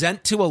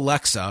present to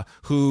Alexa,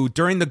 who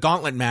during the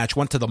gauntlet match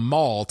went to the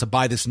mall to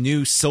buy this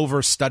new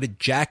silver studded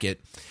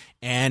jacket.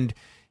 And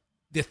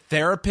the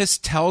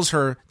therapist tells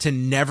her to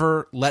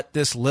never let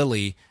this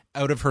Lily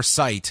out of her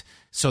sight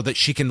so that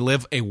she can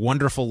live a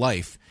wonderful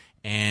life.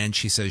 And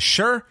she says,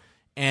 sure,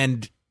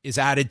 and is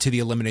added to the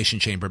Elimination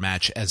Chamber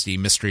match as the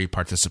mystery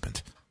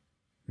participant.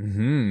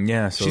 Mm-hmm,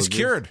 yeah. So she's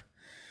cured.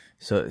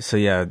 So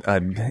yeah,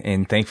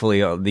 and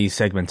thankfully these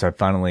segments are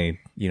finally,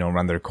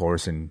 run their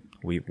course, and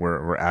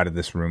we're out of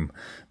this room.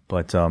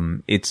 But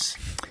this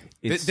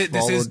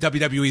is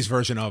WWE's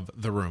version of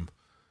The Room.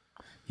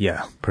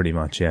 Yeah, pretty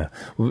much. Yeah.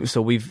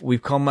 So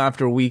we've come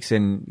after weeks,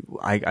 and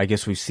I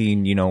guess we've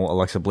seen,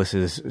 Alexa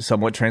Bliss's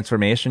somewhat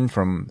transformation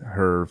from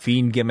her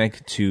Fiend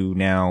gimmick to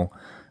now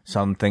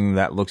something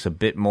that looks a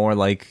bit more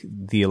like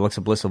the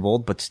Alexa Bliss of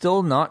old, but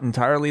still not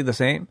entirely the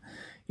same.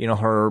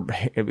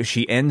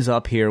 She ends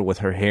up here with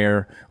her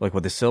hair, like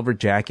with a silver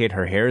jacket.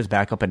 Her hair is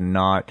back up in a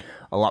knot,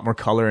 a lot more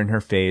color in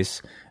her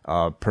face.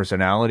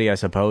 Personality, I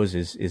suppose,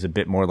 is a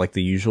bit more like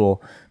the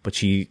usual, but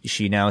she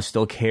now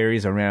still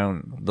carries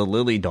around the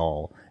Lily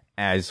doll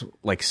as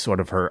like sort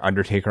of her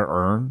Undertaker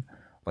urn,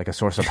 like a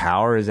source of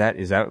power. Is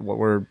that what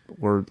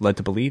we're led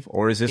to believe,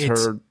 or is this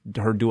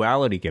her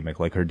duality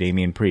gimmick, like her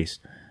Damian Priest?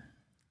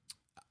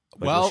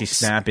 Will she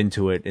snap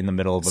into it in the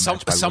middle of a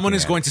match? Someone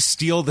is going to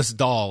steal this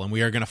doll, and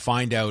we are going to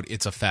find out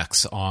its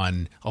effects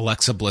on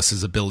Alexa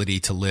Bliss's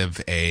ability to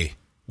live a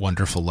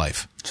wonderful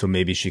life. So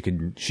maybe she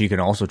can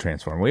also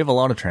transform. We have a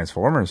lot of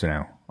Transformers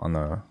now on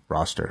the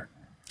roster.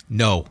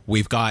 No,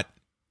 we've got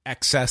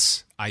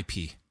excess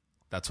IP.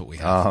 That's what we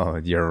have.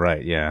 Oh, you're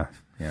right. Yeah.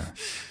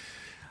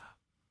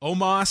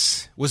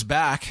 Omos was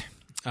back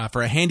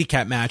for a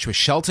handicap match with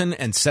Shelton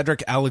and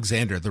Cedric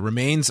Alexander, the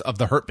remains of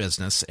the Hurt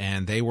Business,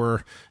 and they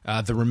were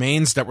the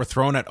remains that were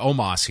thrown at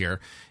Omos here.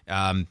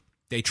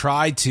 They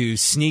tried to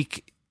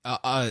sneak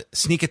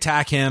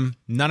attack him.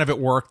 None of it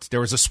worked. There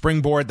was a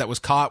springboard that was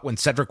caught when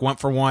Cedric went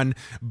for one.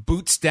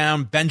 Boots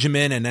down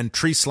Benjamin, and then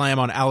tree slam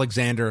on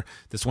Alexander.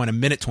 This went a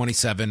minute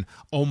 27.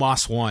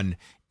 Omos won,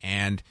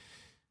 and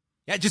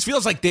yeah, it just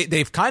feels like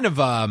they've kind of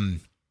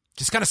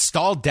just kind of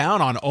stalled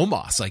down on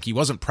Omos. Like, he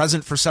wasn't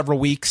present for several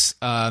weeks.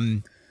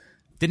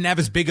 Didn't have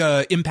as big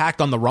a impact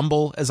on the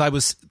Rumble as I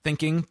was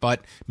thinking,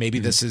 but maybe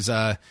this is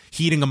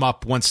heating him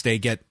up once they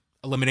get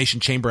Elimination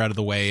Chamber out of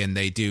the way and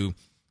they do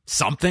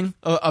something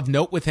of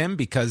note with him,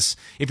 because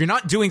if you're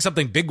not doing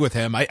something big with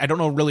him, I don't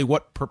know really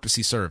what purpose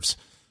he serves.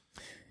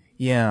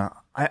 Yeah.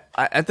 I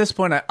at this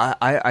point,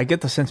 I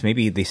get the sense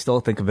maybe they still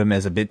think of him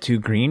as a bit too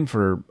green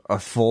for a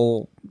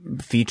full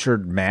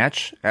featured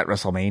match at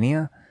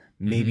WrestleMania.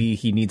 Maybe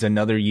he needs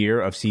another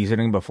year of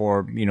seasoning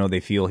before, they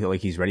feel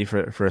like he's ready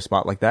for a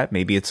spot like that.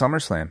 Maybe it's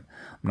SummerSlam. I'm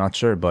not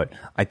sure, but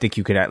I think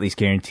you could at least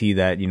guarantee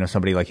that,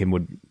 somebody like him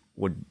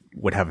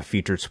would have a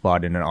featured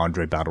spot in an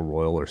Andre Battle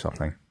Royal or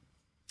something.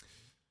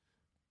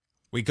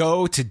 We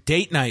go to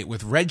date night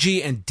with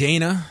Reggie and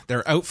Dana.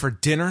 They're out for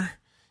dinner.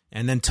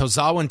 And then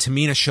Tozawa and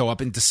Tamina show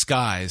up in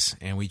disguise.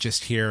 And we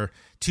just hear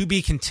 "to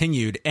be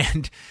continued."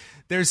 And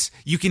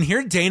you can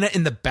hear Dana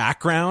in the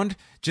background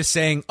just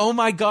saying, "Oh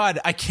my God,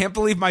 I can't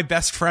believe my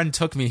best friend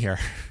took me here."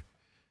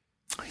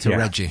 To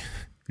Reggie.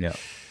 Yeah.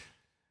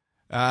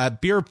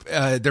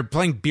 They're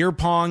playing beer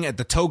pong at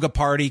the Toga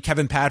party.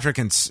 Kevin Patrick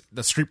and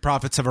the Street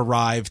Profits have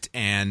arrived,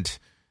 and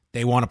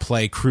they want to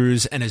play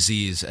Cruz and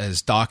Aziz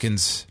as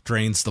Dawkins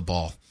drains the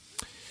ball.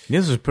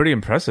 This was pretty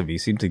impressive. He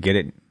seemed to get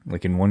it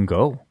like in one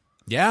go.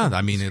 Yeah,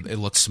 I mean, it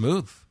looks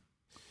smooth.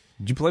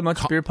 Did you play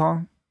much beer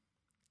pong?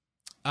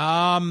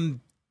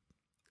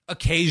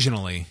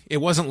 Occasionally. It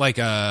wasn't like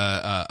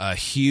a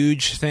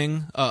huge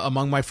thing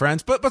among my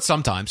friends, but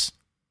sometimes.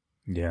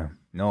 Yeah.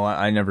 No,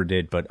 I never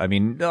did. But I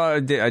mean, I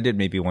did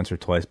maybe once or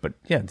twice. But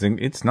yeah,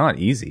 it's not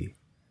easy.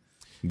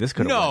 This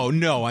could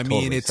no. I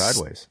mean, it's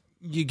sideways.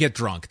 You get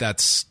drunk.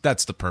 That's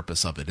the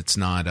purpose of it. It's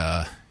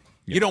not.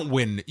 You don't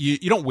win.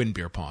 You don't win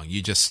beer pong.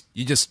 You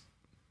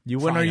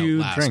win or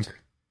you drink.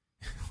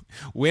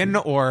 Win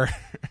or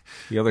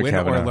the other win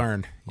Kavanaugh or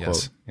learn.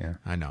 Yes, yeah,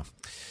 I know.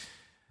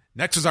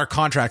 Next was our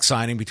contract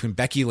signing between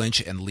Becky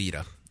Lynch and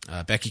Lita.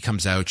 Becky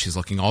comes out. She's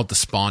looking all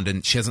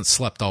despondent. She hasn't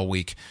slept all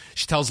week.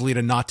 She tells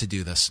Lita not to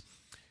do this.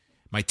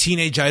 "My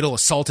teenage idol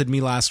assaulted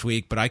me last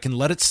week, but I can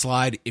let it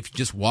slide if you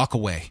just walk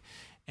away.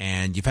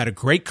 And you've had a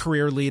great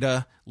career,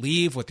 Lita.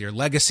 Leave with your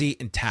legacy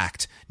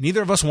intact.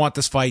 Neither of us want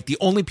this fight. The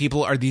only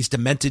people are these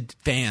demented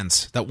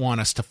fans that want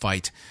us to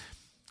fight."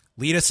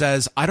 Lita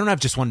says, "I don't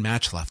have just one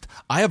match left.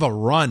 I have a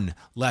run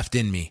left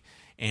in me,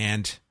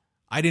 and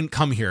I didn't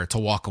come here to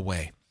walk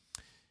away."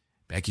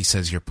 Becky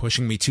says, "You're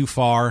pushing me too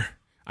far.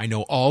 I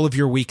know all of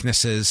your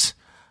weaknesses.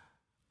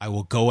 I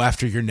will go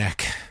after your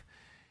neck."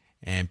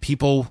 And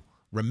people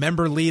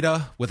remember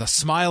Lita with a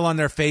smile on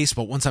their face,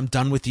 but once I'm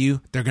done with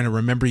you, they're going to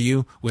remember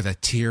you with a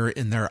tear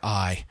in their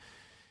eye.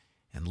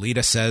 And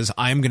Lita says,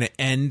 "I'm going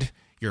to end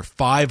your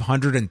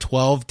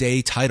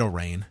 512-day title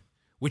reign,"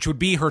 which would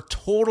be her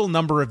total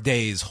number of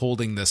days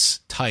holding this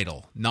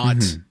title, not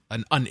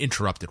an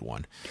uninterrupted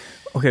one.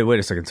 Okay, wait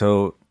a second.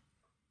 So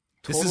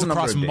this is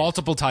across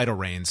multiple title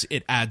reigns.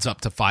 It adds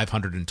up to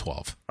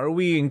 512. Are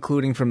we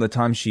including from the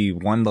time she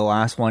won the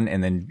last one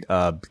and then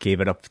gave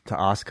it up to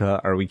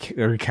Asuka? Are we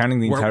counting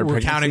the entire pregnancy?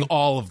 We're counting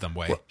all of them,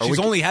 Wei. She's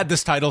only had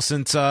this title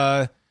since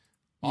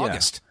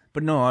August.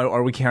 But no,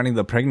 are we counting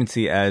the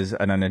pregnancy as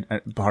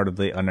part of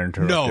the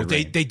uninterrupted No,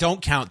 reign? they don't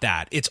count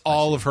that. It's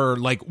all of her,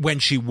 like, when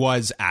she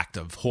was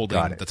active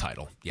holding the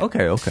title. Yeah.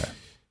 Okay.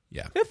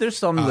 Yeah. If there's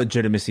some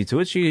legitimacy to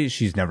it,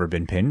 she's never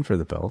been pinned for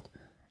the belt.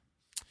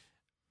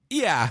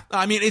 Yeah,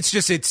 I mean,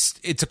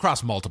 it's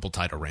across multiple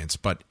title reigns.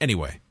 But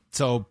anyway,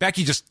 so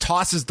Becky just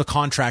tosses the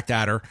contract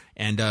at her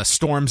and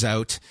storms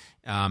out.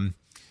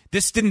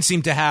 This didn't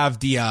seem to have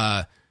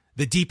the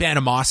deep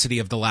animosity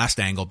of the last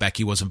angle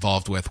Becky was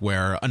involved with,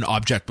 where an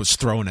object was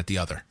thrown at the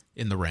other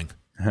in the ring.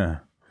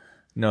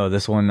 No,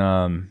 this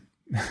one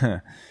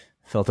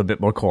felt a bit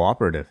more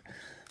cooperative.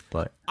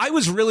 But I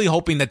was really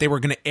hoping that they were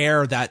going to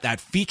air that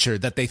feature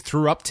that they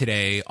threw up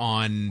today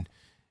on.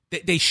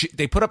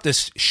 They put up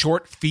this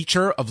short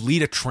feature of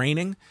Lita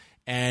training,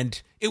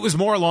 and it was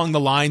more along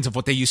the lines of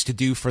what they used to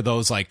do for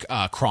those like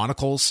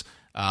Chronicles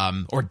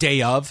or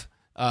Day of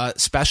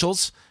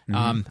specials.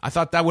 I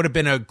thought that would have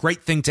been a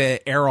great thing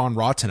to air on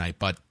Raw tonight,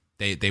 but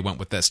they went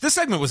with this. This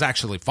segment was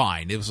actually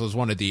fine. It was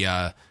one of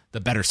the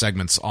better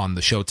segments on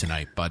the show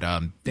tonight, but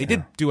they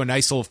did do a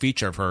nice little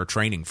feature of her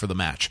training for the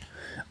match.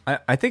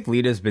 I think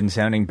Lita's been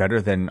sounding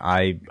better than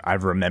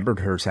I've remembered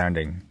her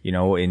sounding,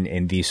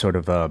 in these sort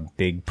of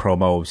big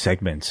promo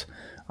segments.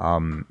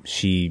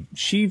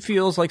 She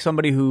feels like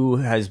somebody who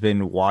has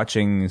been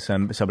watching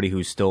somebody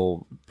who's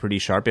still pretty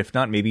sharp, if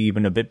not maybe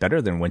even a bit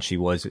better than when she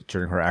was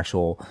during her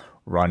actual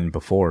run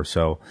before,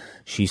 so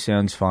she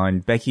sounds fine.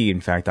 Becky,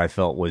 in fact, I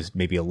felt was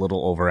maybe a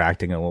little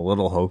overacting and a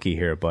little hokey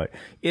here, but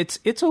it's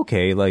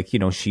okay. Like, you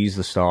know, she's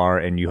the star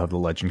and you have the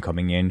legend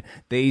coming in.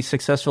 They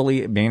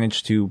successfully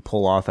managed to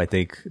pull off, I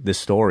think, this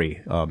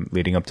story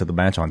leading up to the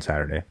match on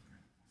Saturday.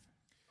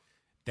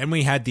 Then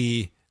we had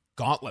the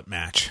gauntlet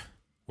match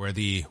where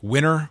the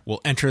winner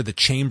will enter the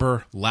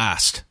chamber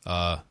last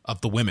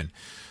of the women.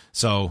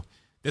 So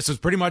this was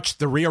pretty much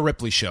the Rhea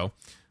Ripley show,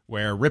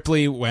 where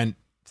Ripley went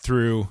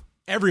through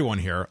everyone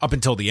here up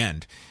until the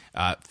end.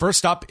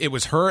 First up, it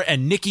was her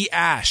and Nikki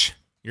Ash,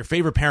 your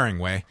favorite pairing,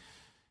 Way.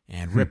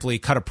 And Ripley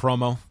cut a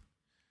promo.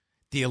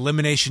 The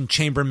Elimination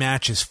Chamber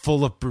match is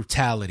full of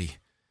brutality,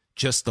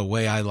 just the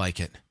way I like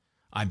it.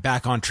 I'm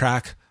back on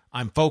track.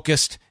 I'm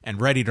focused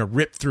and ready to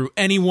rip through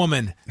any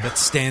woman that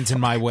stands in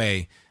my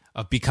way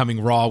of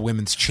becoming Raw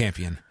Women's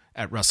Champion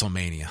at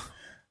WrestleMania.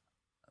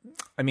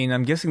 I mean,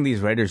 I'm guessing these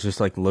writers just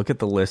like look at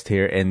the list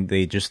here and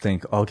they just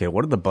think, okay,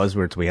 what are the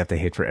buzzwords we have to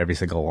hit for every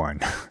single one?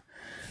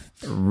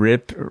 Rhea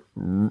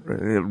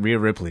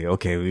Ripley.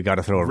 Okay, we got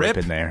to throw a rip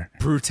in there.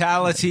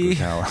 Brutality.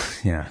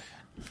 Yeah.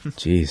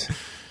 Jeez.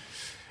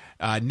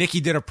 Nikki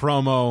did a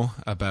promo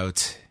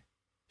about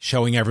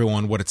showing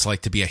everyone what it's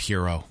like to be a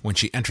hero when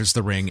she enters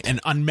the ring and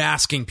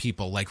unmasking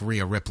people like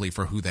Rhea Ripley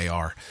for who they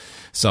are.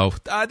 So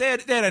they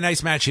had a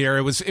nice match here.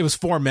 It was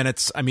 4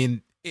 minutes. I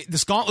mean,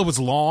 this gauntlet was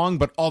long,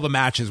 but all the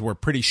matches were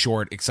pretty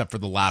short except for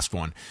the last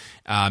one.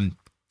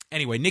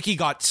 Anyway, Nikki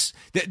got...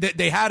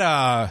 They had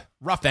a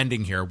rough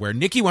ending here where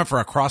Nikki went for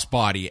a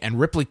crossbody and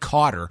Ripley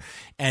caught her.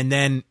 And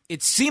then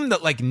it seemed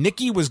that like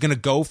Nikki was going to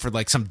go for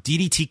like some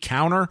DDT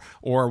counter,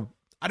 or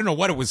I don't know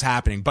what it was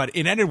happening, but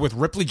it ended with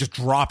Ripley just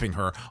dropping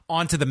her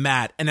onto the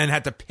mat and then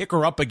had to pick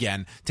her up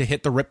again to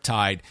hit the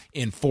Riptide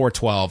in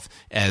 412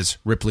 as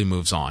Ripley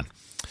moves on.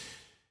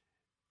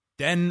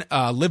 Then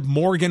Liv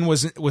Morgan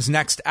was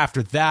next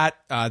after that.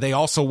 They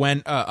also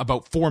went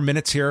about 4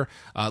 minutes here.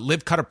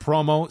 Liv cut a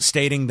promo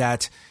stating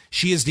that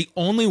she is the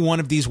only one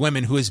of these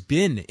women who has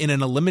been in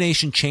an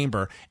elimination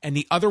chamber, and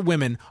the other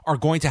women are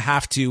going to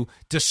have to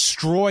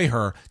destroy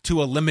her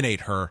to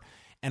eliminate her,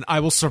 and I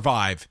will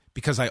survive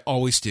because I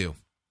always do.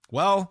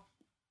 Well,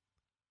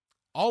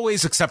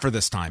 always except for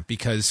this time,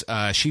 because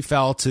she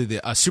fell to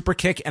a super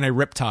kick and a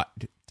riptide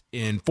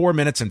in 4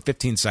 minutes and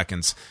 15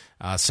 seconds.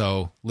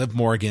 So Liv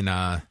Morgan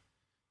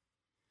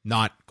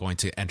not going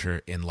to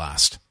enter in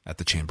last at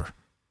the chamber.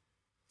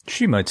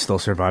 She might still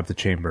survive the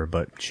chamber,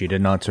 but she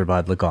did not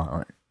survive the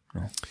gauntlet.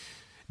 No.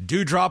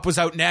 Doudrop was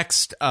out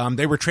next.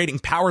 They were trading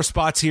power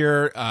spots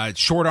here,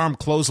 short arm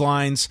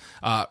clotheslines.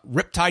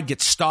 Riptide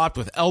gets stopped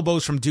with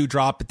elbows from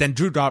Doudrop, but then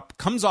Doudrop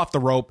comes off the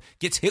rope,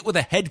 gets hit with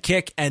a head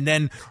kick, and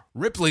then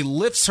Ripley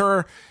lifts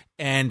her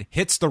and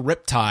hits the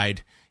Riptide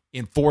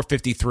in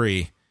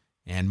 4:53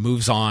 and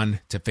moves on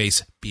to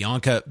face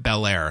Bianca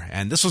Belair.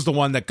 And this was the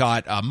one that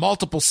got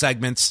multiple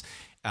segments.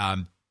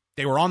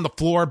 They were on the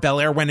floor.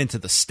 Belair went into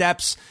the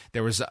steps.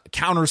 There was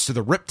counters to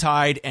the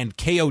Riptide and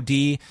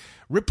KOD.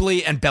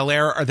 Ripley and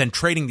Belair are then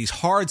trading these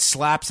hard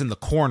slaps in the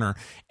corner,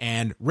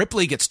 and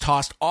Ripley gets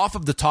tossed off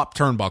of the top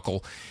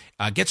turnbuckle,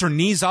 gets her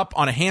knees up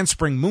on a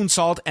handspring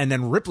moonsault, and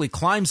then Ripley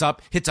climbs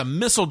up, hits a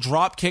missile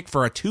drop kick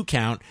for a 2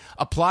 count,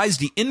 applies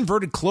the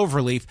inverted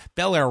cloverleaf.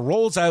 Belair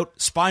rolls out,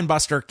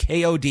 spinebuster,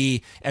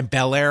 KOD, and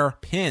Belair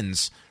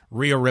pins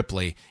Rhea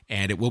Ripley,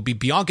 and it will be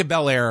Bianca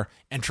Belair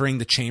entering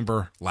the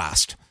chamber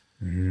last.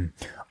 Mm-hmm.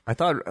 I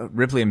thought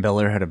Ripley and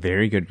Belair had a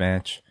very good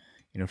match,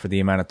 you know, for the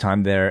amount of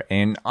time there.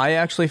 And I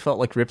actually felt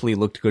like Ripley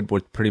looked good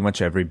with pretty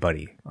much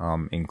everybody,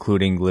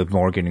 including Liv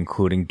Morgan,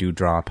 including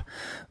Doudrop.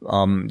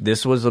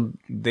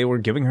 They were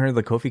giving her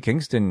the Kofi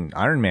Kingston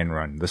Iron Man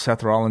run, the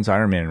Seth Rollins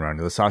Iron Man run,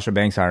 the Sasha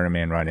Banks Iron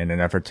Man run, in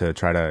an effort to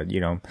try to, you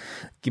know,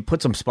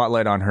 put some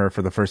spotlight on her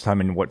for the first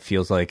time in what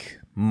feels like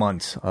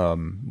months,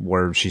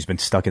 where she's been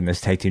stuck in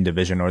this tag team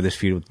division or this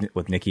feud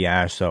with Nikki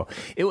Ash. So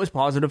it was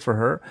positive for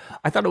her.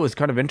 I thought it was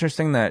kind of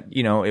interesting that,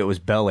 you know, it was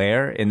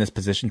Belair in this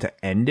position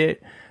to end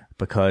it,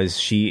 because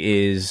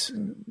she is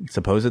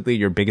supposedly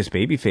your biggest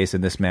babyface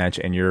in this match,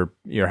 and you're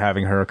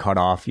having her cut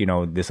off, you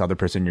know, this other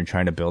person you're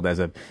trying to build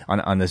as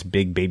on this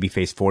big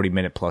babyface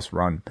 40-minute plus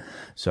run.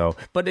 So,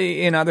 but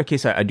in either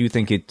case, I do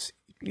think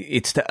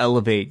it's to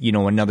elevate, you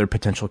know, another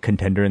potential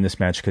contender in this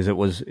match, because it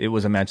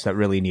was a match that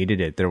really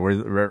needed it. There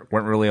weren't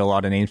really a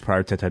lot of names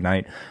prior to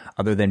tonight,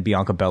 other than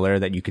Bianca Belair,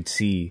 that you could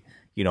see,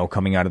 you know,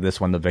 coming out of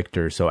this one the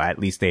victor. So at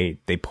least they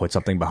put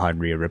something behind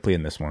Rhea Ripley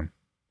in this one.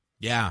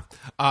 Yeah,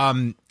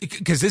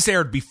 because this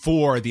aired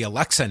before the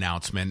Alexa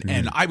announcement,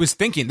 and I was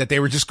thinking that they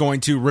were just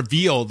going to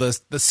reveal the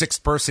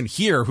sixth person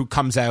here who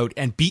comes out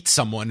and beats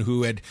someone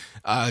who had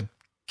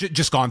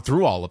just gone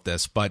through all of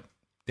this, but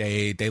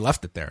they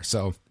left it there.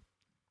 So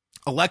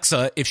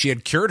Alexa, if she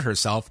had cured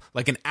herself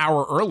like an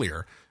hour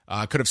earlier,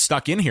 could have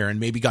stuck in here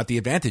and maybe got the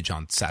advantage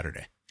on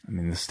Saturday. I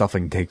mean, the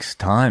stuffing takes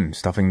time,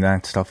 stuffing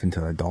that stuff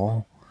into the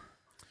doll.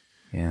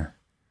 Yeah.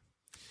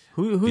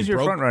 Who's your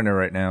front runner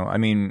right now? I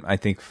mean, I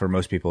think for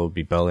most people it would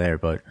be Belair,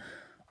 but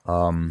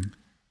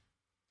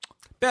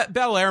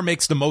Belair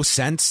makes the most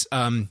sense.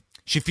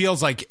 She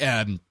feels like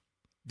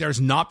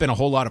there's not been a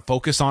whole lot of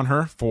focus on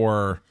her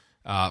for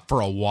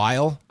a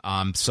while.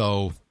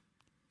 So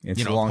It's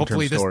you a know, long-term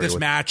hopefully story this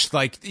match,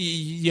 like,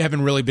 you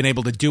haven't really been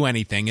able to do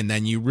anything, and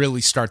then you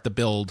really start the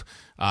build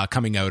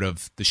coming out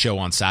of the show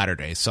on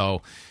Saturday.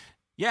 So,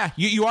 yeah,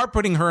 you are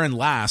putting her in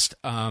last.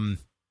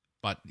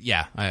 But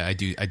yeah, I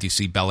do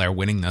see Belair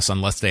winning this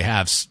unless they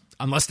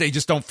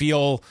just don't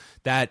feel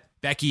that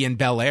Becky and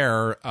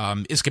Belair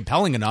is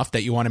compelling enough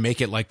that you want to make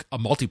it like a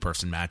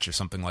multi-person match or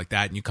something like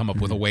that, and you come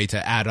up with a way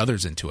to add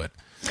others into it.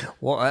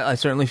 Well, I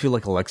certainly feel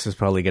like Alexa's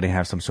probably going to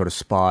have some sort of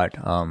spot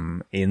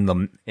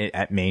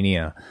at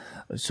Mania.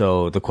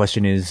 So the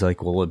question is,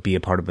 like, will it be a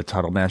part of a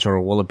title match,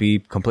 or will it be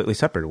completely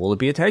separate? Will it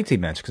be a tag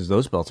team match? Because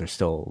those belts are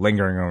still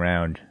lingering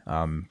around,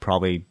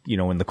 probably, you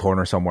know, in the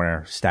corner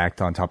somewhere,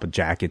 stacked on top of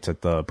jackets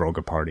at the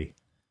Broga party.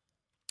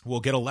 We'll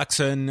get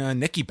Alexa and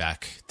Nikki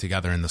back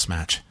together in this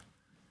match.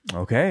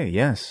 Okay,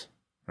 yes.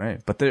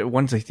 Right. But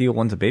one's a heel,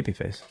 one's a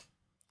babyface.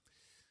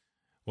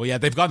 Well, yeah,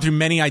 they've gone through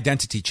many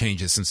identity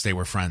changes since they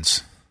were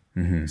friends.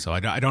 Mm-hmm. So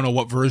I don't know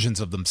what versions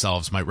of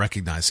themselves might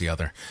recognize the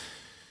other.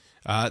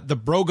 The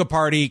Broga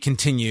party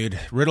continued.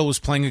 Riddle was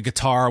playing a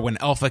guitar when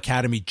Alpha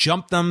Academy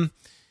jumped them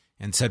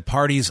and said,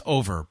 "Party's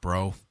over,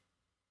 bro."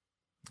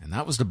 And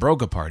that was the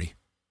Broga party.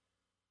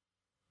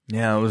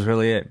 Yeah, it was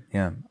really it.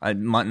 Yeah.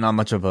 Not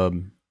much of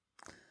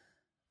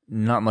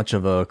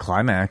a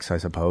climax, I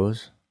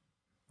suppose.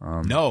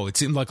 No, it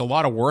seemed like a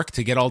lot of work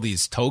to get all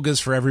these togas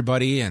for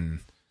everybody and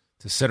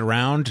to sit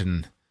around,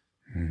 and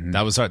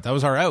that was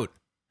our out.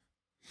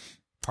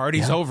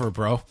 Party's over,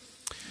 bro.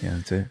 Yeah,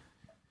 that's it.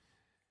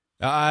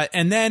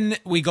 And then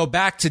we go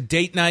back to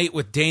date night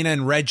with Dana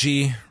and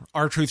Reggie.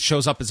 R-Truth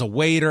shows up as a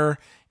waiter,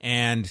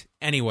 and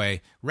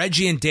anyway,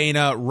 Reggie and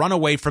Dana run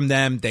away from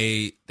them.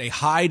 They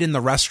hide in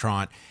the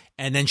restaurant,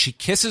 and then she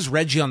kisses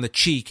Reggie on the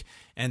cheek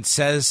and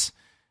says,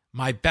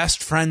 "My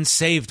best friend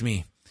saved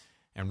me."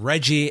 And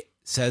Reggie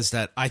says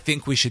that, "I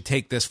think we should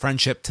take this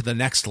friendship to the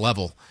next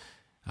level."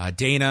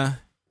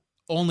 Dana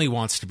only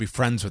wants to be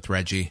friends with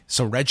Reggie,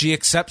 so Reggie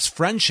accepts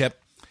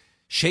friendship,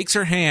 shakes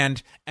her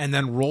hand, and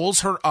then rolls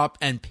her up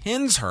and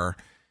pins her.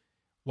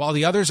 While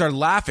the others are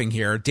laughing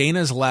here,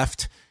 Dana's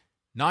left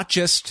not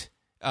just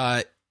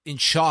in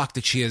shock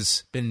that she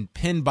has been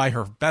pinned by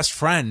her best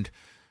friend,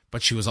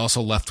 but she was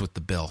also left with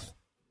the bill.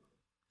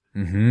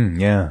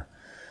 Yeah.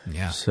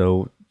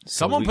 So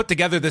someone put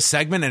together this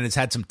segment, and it's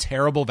had some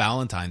terrible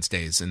Valentine's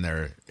days in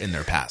their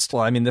past.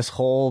 Well, I mean, this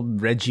whole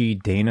Reggie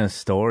Dana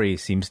story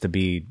seems to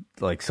be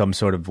like some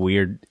sort of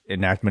weird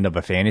enactment of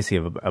a fantasy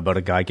about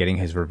a guy getting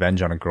his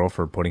revenge on a girl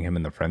for putting him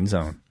in the friend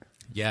zone.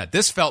 Yeah,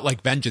 this felt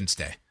like Vengeance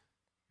Day.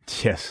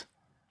 Yes.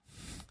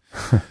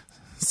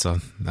 So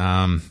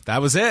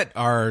that was it.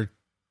 Our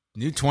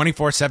new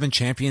 24/7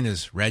 champion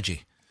is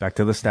Reggie. Back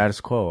to the status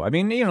quo. I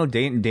mean, you know,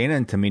 Dana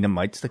and Tamina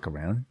might stick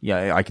around.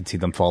 Yeah, I could see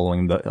them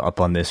following up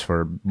on this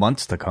for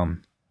months to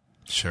come.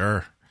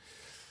 Sure.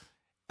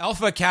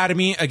 Alpha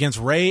Academy against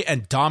Rey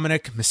and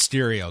Dominic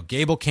Mysterio.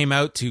 Gable came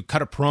out to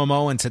cut a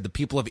promo and said the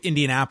people of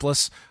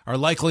Indianapolis are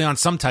likely on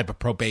some type of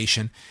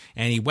probation.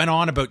 And he went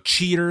on about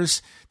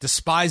cheaters,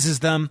 despises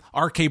them,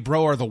 RK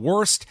Bro are the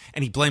worst,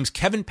 and he blames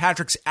Kevin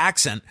Patrick's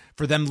accent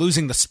for them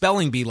losing the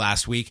spelling bee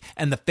last week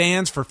and the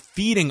fans for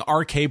feeding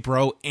RK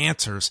Bro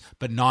answers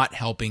but not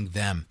helping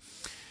them.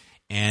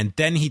 And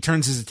then he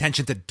turns his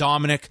attention to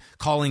Dominic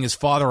calling his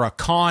father a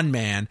con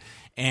man,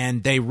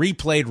 and they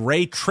replayed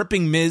Rey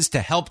tripping Miz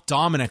to help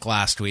Dominic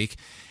last week.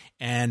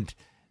 And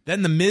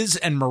then the Miz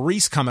and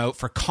Maurice come out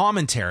for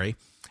commentary.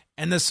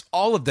 And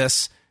all of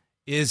this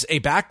is a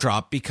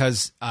backdrop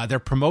because they're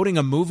promoting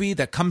a movie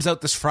that comes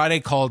out this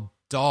Friday called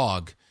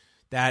Dog.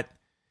 That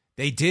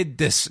they did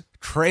this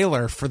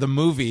trailer for the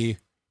movie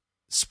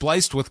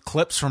spliced with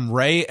clips from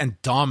Rey and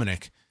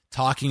Dominic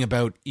talking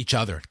about each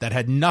other that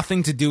had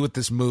nothing to do with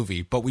this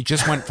movie, but we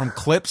just went from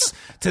clips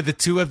to the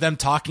two of them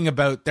talking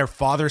about their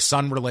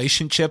father-son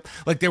relationship.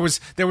 Like there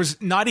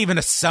was not even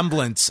a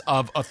semblance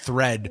of a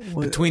thread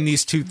between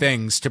these two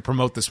things to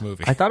promote this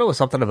movie. I thought it was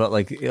something about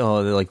like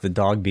the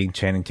dog being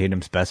Channing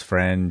Tatum's best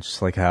friend,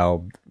 just like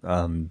how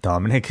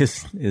Dominic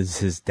is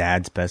his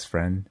dad's best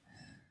friend.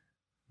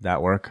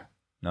 That work?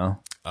 No?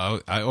 Oh,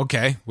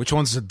 okay. Which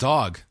one's the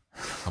dog?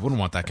 I wouldn't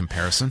want that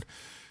comparison.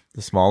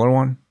 The smaller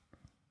one?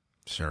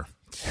 Sure.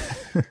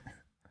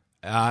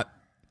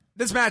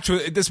 This match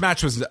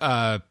was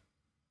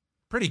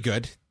pretty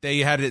good. They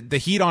had the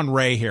heat on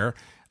Rey here.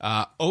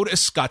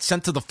 Otis got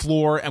sent to the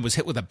floor and was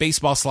hit with a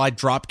baseball slide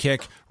drop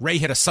kick. Rey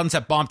hit a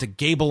sunset bomb to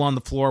Gable on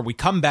the floor. We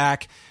come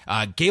back.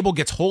 Gable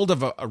gets hold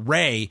of a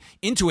Rey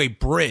into a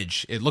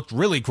bridge. It looked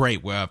really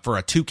great for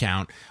a 2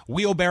 count.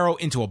 Wheelbarrow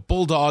into a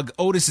bulldog.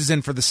 Otis is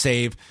in for the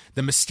save.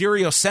 The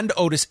Mysterio send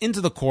Otis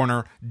into the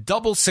corner.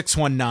 Double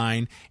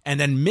 619. And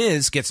then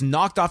Miz gets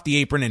knocked off the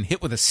apron and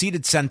hit with a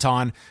seated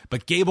senton.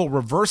 But Gable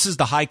reverses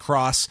the high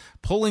cross,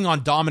 pulling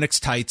on Dominic's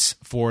tights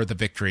for the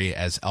victory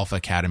as Alpha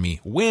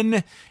Academy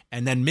win.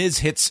 And then Miz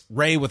hits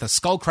Rey with a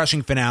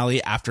skull-crushing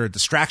finale after a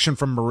distraction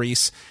from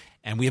Maurice.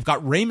 And we have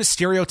got Rey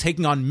Mysterio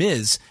taking on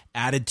Miz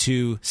added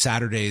to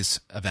Saturday's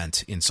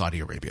event in Saudi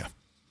Arabia.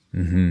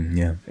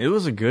 Yeah, it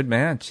was a good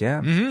match.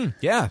 Yeah,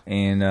 Yeah.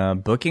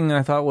 And booking,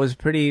 I thought, was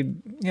pretty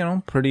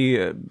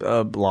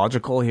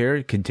logical here.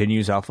 It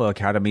continues Alpha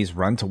Academy's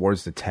run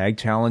towards the tag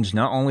challenge.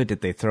 Not only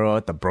did they throw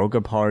out the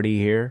Broga Party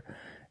here,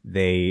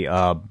 they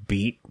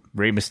beat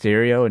Rey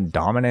Mysterio and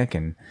Dominic,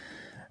 and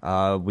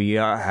we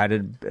had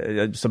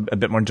a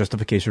bit more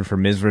justification for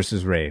Miz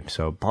versus Rey.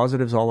 So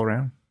positives all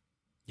around.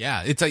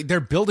 Yeah, it's like they're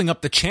building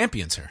up the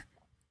champions here.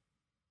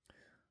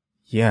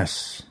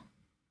 Yes.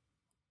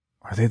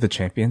 Are they the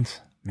champions?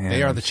 Man,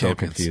 They are the I'm so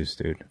champions. confused,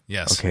 dude.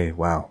 Yes. Okay,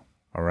 wow.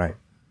 All right.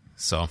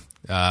 So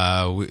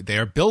they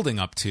are building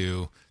up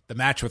to the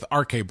match with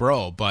RK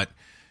Bro, but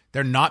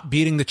they're not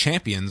beating the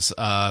champions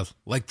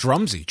like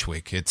drums each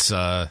week. It's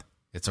a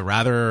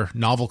rather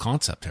novel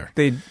concept here.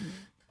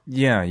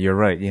 Yeah, you're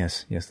right.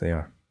 Yes, they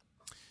are.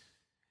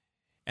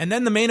 And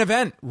then the main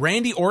event,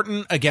 Randy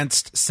Orton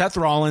against Seth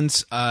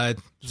Rollins. It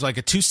was like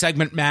a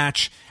 2-segment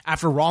match.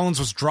 After Rollins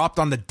was dropped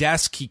on the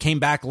desk, he came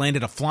back,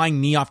 landed a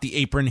flying knee off the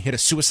apron, hit a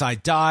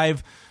suicide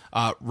dive.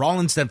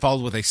 Rollins then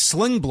followed with a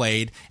sling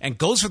blade and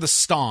goes for the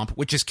stomp,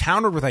 which is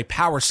countered with a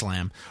power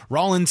slam.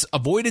 Rollins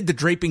avoided the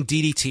draping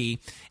DDT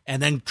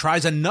and then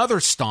tries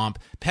another stomp.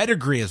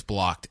 Pedigree is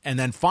blocked. And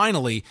then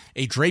finally,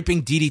 a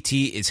draping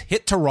DDT is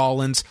hit to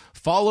Rollins,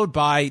 followed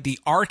by the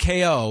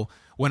RKO,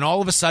 when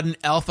all of a sudden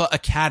Alpha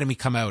Academy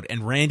come out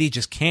and Randy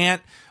just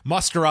can't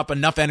muster up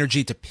enough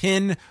energy to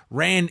pin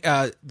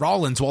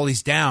Rollins while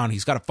he's down.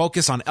 He's got to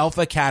focus on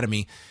Alpha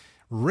Academy.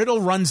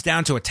 Riddle runs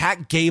down to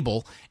attack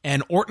Gable,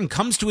 and Orton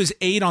comes to his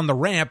aid on the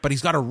ramp, but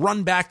he's got to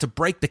run back to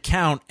break the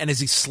count, and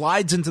as he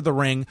slides into the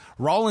ring,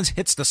 Rollins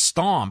hits the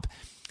stomp,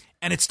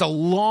 and it's the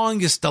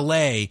longest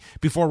delay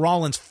before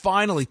Rollins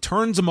finally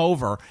turns him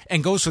over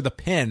and goes for the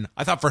pin.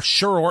 I thought for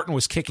sure Orton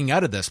was kicking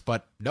out of this,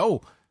 but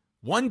no.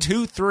 1,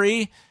 2,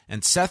 3,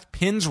 and Seth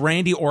pins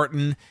Randy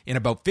Orton in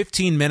about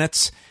 15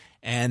 minutes,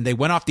 and they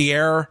went off the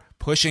air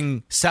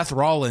pushing Seth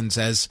Rollins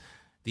as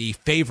the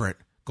favorite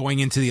going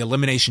into the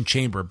Elimination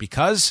Chamber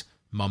because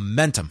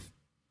momentum.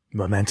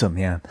 Momentum,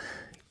 yeah.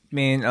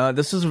 Man,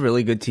 this was a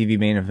really good TV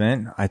main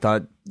event. I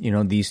thought,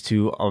 these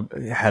two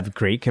have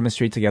great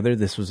chemistry together.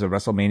 This was a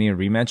WrestleMania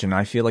rematch, and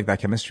I feel like that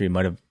chemistry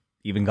might have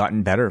even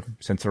gotten better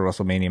since the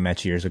WrestleMania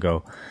match years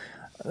ago.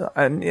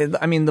 I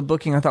mean, the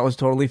booking I thought was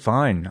totally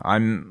fine.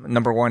 I'm,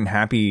 number one,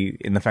 happy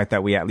in the fact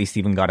that we at least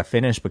even got a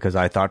finish because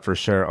I thought for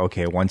sure,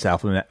 okay, once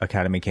Alpha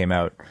Academy came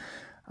out,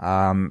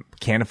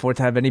 can't afford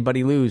to have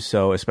anybody lose.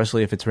 So,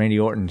 especially if it's Randy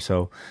Orton.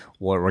 So,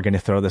 we're going to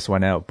throw this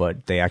one out.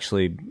 But they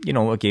actually,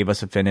 gave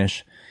us a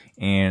finish.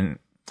 And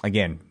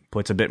again,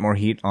 puts a bit more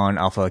heat on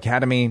Alpha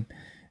Academy.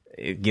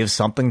 It gives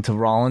something to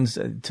Rollins,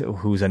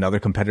 who's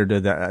another competitor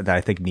that I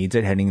think needs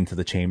it heading into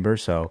the chamber.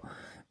 So,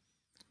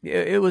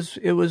 it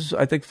was,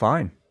 I think,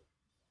 fine.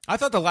 I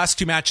thought the last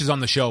 2 matches on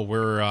the show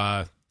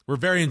were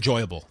very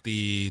enjoyable.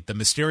 The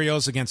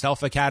Mysterios against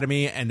Alpha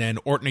Academy and then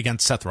Orton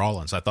against Seth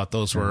Rollins. I thought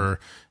those were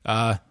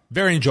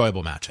very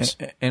enjoyable matches.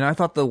 And I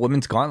thought the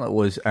women's gauntlet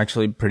was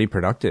actually pretty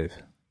productive,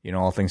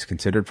 all things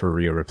considered, for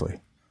Rhea Ripley.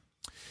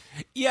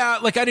 Yeah,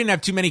 like I didn't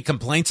have too many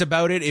complaints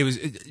about it. It was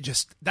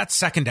just that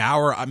second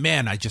hour,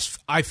 man,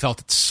 I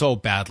felt it so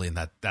badly in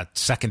that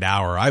second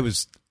hour. I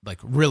was like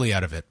really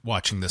out of it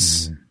watching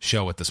this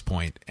show at this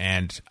point.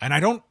 And I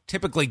don't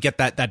typically get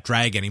that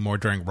drag anymore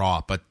during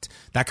Raw, but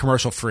that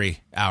commercial-free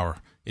hour,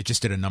 it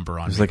just did a number on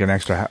me. It was like an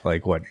extra,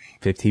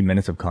 15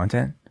 minutes of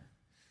content?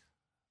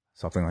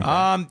 Something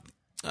like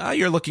that?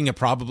 You're looking at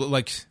probably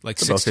like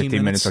 16 about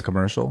 15 minutes of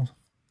commercials?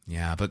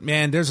 Yeah, but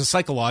man, there's a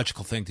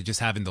psychological thing to just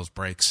having those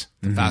breaks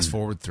to fast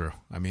forward through.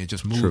 I mean, it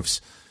just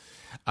moves.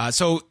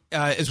 So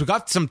as we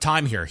got some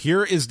time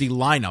here is the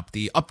lineup,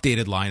 the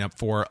updated lineup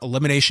for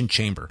Elimination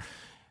Chamber.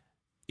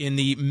 In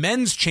the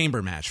men's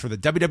chamber match for the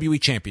WWE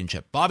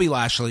Championship, Bobby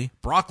Lashley,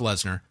 Brock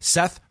Lesnar,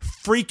 Seth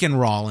freaking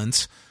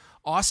Rollins,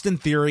 Austin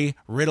Theory,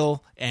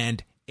 Riddle,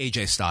 and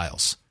AJ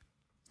Styles.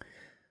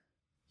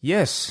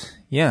 Yes,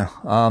 yeah.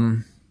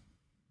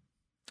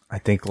 I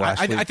think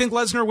Lashley. I think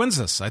Lesnar wins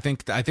this. I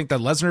think that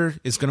Lesnar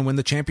is going to win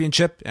the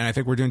championship, and I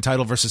think we're doing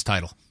title versus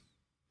title.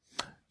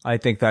 I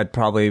think that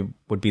probably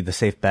would be the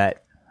safe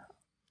bet.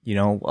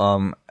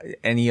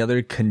 Any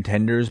other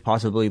contenders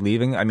possibly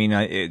leaving? I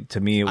mean, to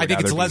me, I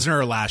think it's Lesnar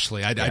or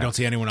Lashley. I don't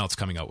see anyone else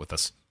coming out with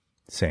this.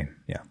 Same,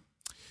 yeah.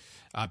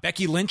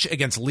 Becky Lynch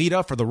against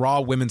Lita for the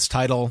Raw Women's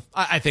title.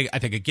 I think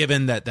a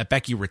given that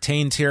Becky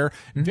retains here.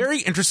 Very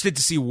interested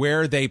to see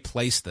where they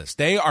place this.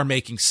 They are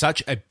making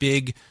such a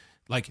big,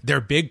 their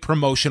big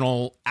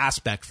promotional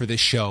aspect for this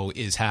show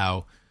is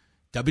how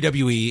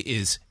WWE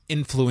is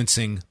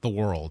influencing the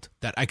world.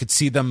 That I could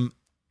see them.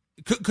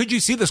 Could you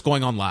see this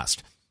going on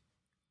last?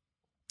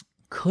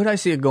 Could I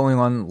see it going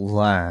on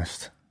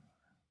last?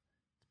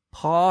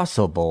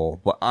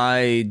 Possible, but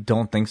I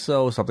don't think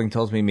so. Something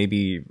tells me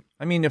maybe.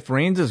 I mean, if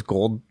Reigns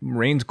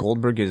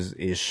Goldberg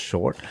is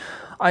short,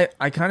 I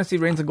kind of see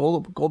Reigns and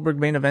Goldberg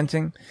main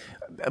eventing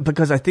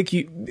because I think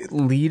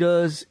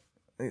Lita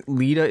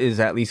is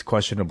at least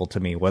questionable to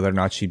me whether or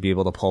not she'd be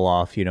able to pull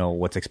off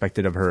what's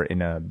expected of her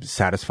in a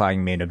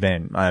satisfying main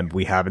event.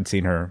 We haven't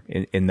seen her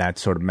in that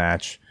sort of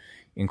match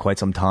in quite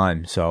some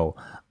time. So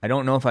I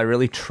don't know if I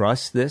really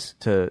trust this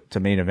to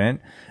main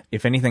event.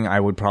 If anything, I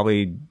would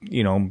probably,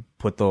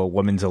 put the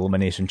women's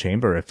elimination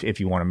chamber if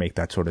you want to make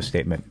that sort of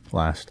statement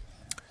last.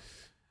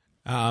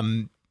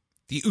 The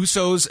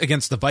Usos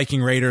against the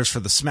Viking Raiders for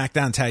the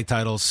SmackDown tag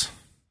titles.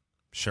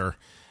 Sure.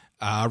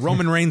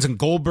 Roman Reigns and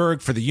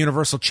Goldberg for the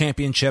Universal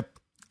Championship.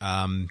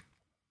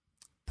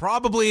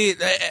 Probably,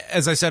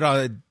 as I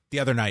said the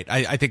other night,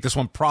 I think this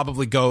one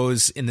probably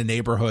goes in the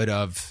neighborhood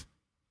of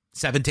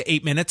 7 to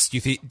 8 minutes. Do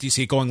you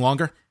see it going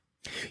longer?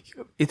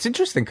 It's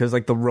interesting because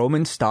like the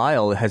Roman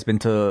style has been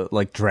to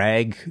like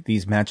drag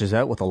these matches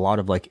out with a lot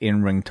of like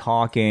in-ring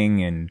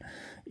talking and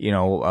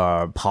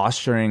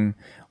posturing,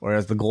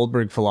 whereas the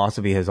Goldberg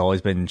philosophy has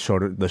always been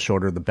the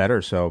shorter the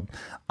better. So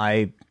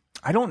I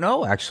don't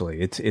know,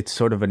 actually. It's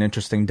sort of an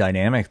interesting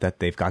dynamic that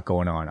they've got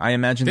going on. I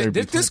imagine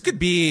this could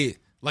be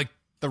like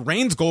the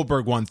Reigns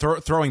Goldberg one,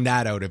 throwing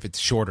that out if it's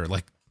shorter.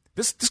 Like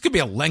this could be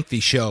a lengthy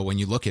show when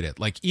you look at it.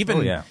 Like even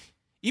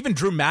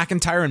Drew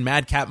McIntyre and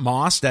Madcap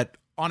Moss, that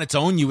on its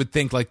own you would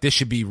think like this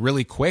should be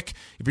really quick.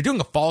 If you're doing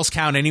a Falls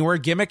Count Anywhere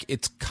gimmick,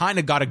 it's kind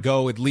of got to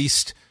go at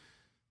least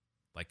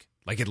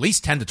like at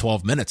least 10 to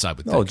 12 minutes, I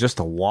would think. Oh, just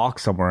to walk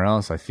somewhere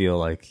else, I feel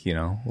like, you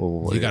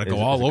got to go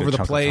all over the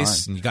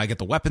place, and you got to get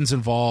the weapons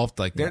involved.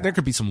 Like, there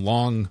could be some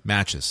long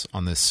matches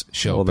on this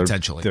show,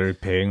 potentially. They're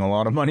paying a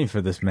lot of money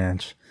for this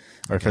match,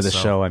 or for the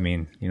show. I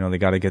mean, they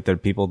got to get their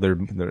people,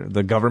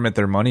 the government,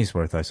 their money's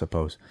worth, I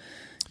suppose.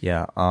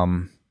 Yeah.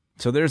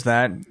 So there's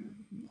that.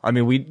 I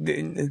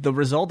mean, the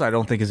result I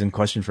don't think is in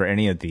question for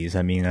any of these.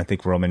 I mean, I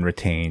think Roman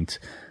retains.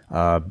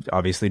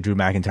 Obviously, Drew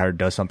McIntyre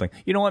does something.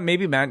 You know what?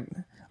 Maybe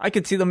I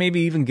could see them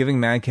maybe even giving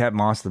Madcap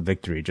Moss the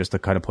victory just to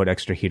kind of put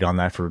extra heat on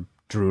that for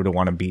Drew to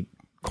want to beat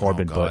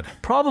Corbin, but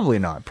probably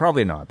not.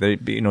 Probably not. They,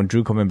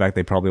 Drew coming back,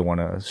 they probably want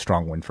a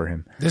strong win for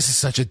him. This is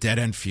such a dead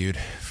end feud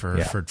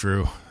for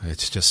Drew.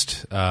 It's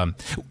just on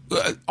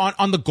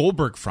the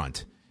Goldberg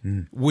front.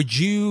 Would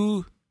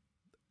you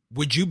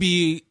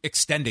be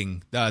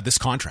extending this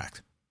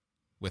contract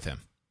with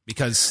him?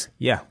 Because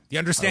the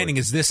understanding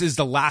is this is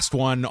the last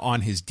one on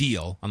his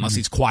deal, unless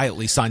he's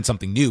quietly signed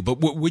something new. But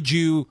would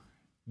you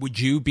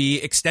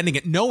be extending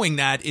it, knowing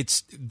that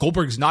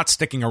Goldberg's not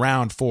sticking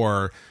around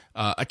for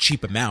a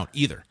cheap amount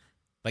either?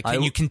 Like,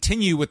 can you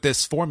continue with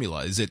this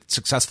formula? Is it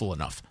successful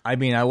enough? I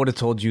mean, I would have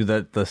told you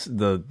that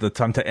the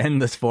time to end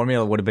this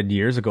formula would have been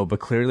years ago. But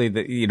clearly,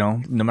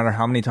 no matter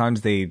how many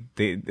times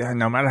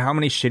no matter how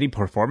many shitty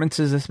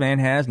performances this man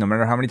has, no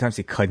matter how many times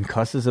he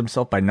concusses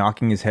himself by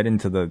knocking his head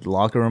into the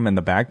locker room and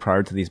the back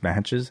prior to these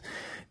matches,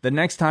 the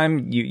next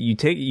time you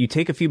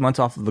take a few months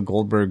off of the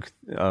Goldberg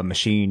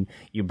machine,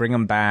 you bring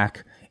him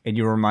back, and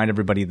you remind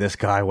everybody this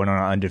guy went on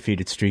an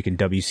undefeated streak in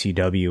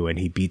WCW and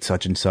he beat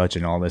such and such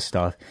and all this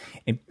stuff.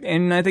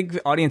 And I think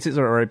audiences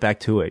are right back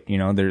to it.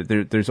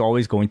 There's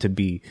always going to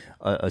be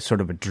a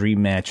sort of a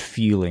dream match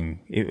feeling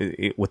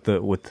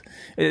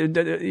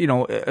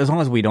as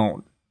long as we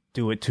don't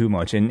do it too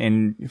much.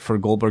 And for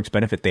Goldberg's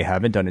benefit, they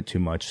haven't done it too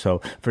much.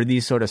 So for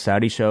these sort of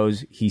Saudi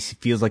shows, he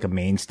feels like a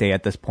mainstay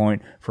at this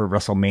point. For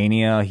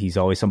WrestleMania, he's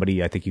always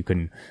somebody I think you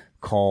can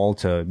call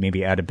to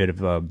maybe add a bit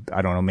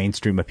of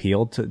mainstream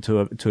appeal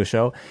to a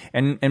show.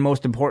 And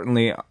most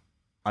importantly,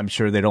 I'm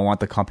sure they don't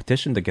want the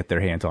competition to get their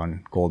hands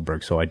on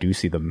Goldberg. So I do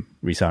see them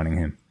re-signing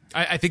him.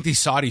 I think these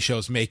Saudi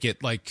shows make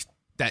it like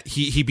that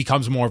he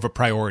becomes more of a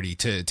priority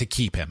to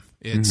keep him.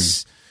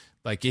 It's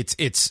like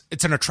it's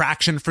an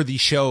attraction for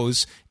these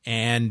shows,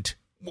 and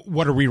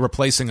what are we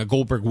replacing a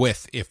Goldberg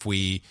with if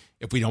we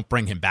don't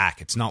bring him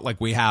back? It's not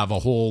like we have a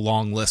whole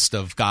long list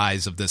of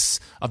guys of this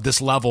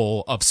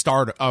level of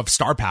star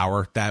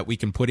power that we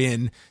can put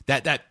in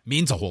that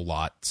means a whole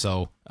lot.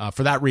 So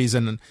for that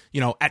reason,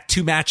 at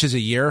 2 matches a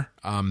year,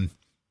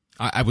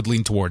 I would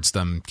lean towards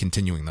them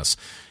continuing this.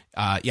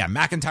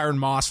 McIntyre and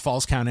Moss,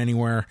 Falls Count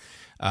Anywhere.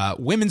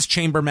 Women's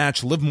chamber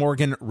match: Liv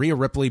Morgan, Rhea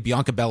Ripley,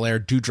 Bianca Belair,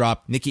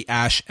 Doudrop, Nikki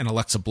Ash, and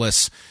Alexa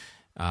Bliss.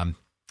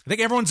 I think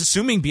everyone's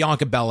assuming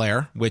Bianca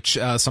Belair, which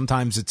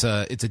sometimes it's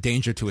a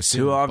danger to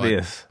assume. Too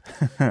obvious.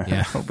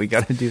 Yeah, we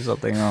got to do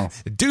something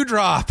else.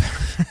 Doudrop.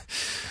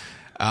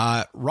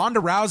 Ronda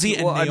Rousey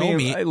and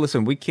Naomi. I mean,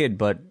 listen, we kid,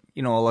 but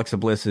Alexa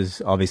Bliss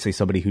is obviously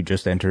somebody who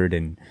just entered,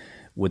 and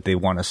would they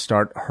want to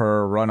start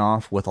her run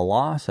off with a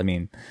loss? I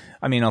mean,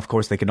 of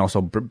course they can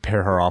also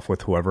pair her off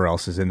with whoever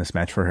else is in this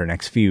match for her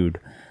next feud.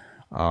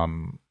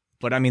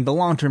 But I mean, the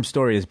long-term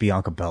story is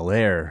Bianca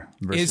Belair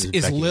versus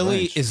Becky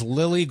Lynch. Is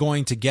Lily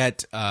going to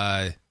get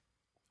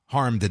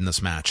harmed in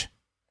this match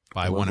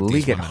by one of these women?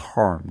 Lily get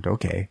harmed?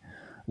 Okay.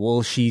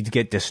 Will she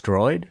get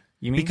destroyed?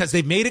 You mean? Because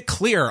they've made it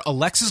clear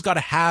Alexa's got to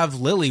have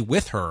Lily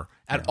with her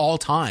at all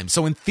times.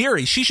 So in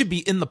theory, she should be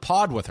in the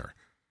pod with her.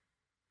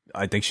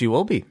 I think she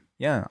will be.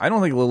 Yeah, I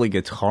don't think Lily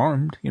gets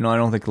harmed. I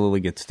don't think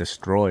Lily gets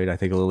destroyed. I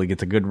think Lily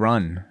gets a good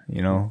run.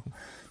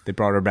 They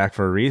brought her back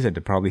for a reason,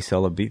 to probably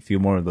sell a few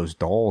more of those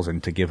dolls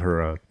and to give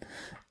her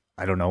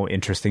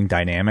interesting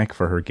dynamic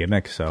for her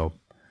gimmick. So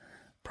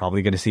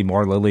probably going to see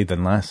more Lily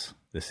than less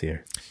this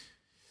year.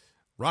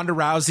 Ronda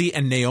Rousey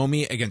and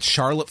Naomi against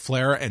Charlotte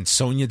Flair and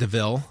Sonya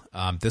Deville.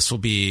 This will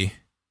be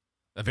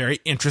a very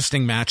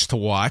interesting match to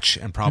watch,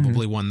 and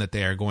probably one that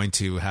they are going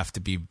to have to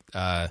be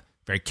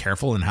very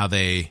careful in how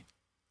they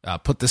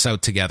put this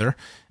out together.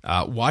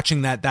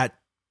 Watching that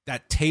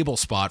table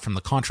spot from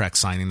the contract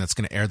signing that's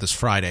going to air this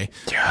Friday.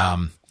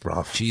 Yeah,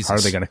 rough. Jesus. How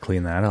are they going to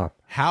clean that up?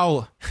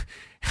 How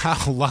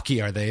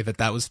lucky are they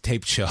that was a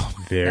taped show?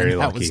 Very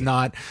lucky. That was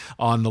not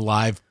on the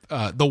live.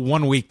 The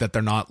 1 week that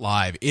they're not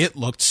live, it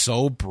looked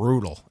so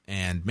brutal.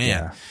 And man.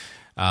 Yeah.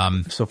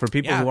 So for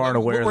people who aren't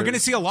aware, we're going to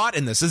see a lot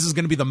in this. This is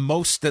going to be the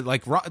most that,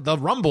 like, the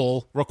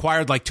Rumble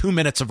required like 2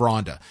 minutes of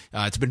Ronda.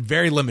 It's been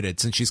very limited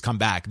since she's come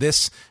back.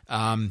 This,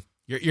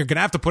 you're going to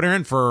have to put her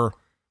in for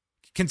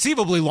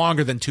conceivably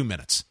longer than 2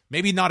 minutes.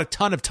 Maybe not a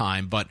ton of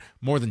time, but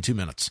more than 2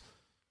 minutes.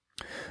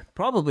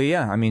 Probably,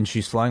 yeah. I mean,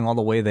 she's flying all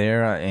the way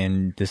there,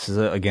 and this is,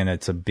 again,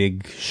 it's a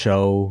big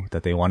show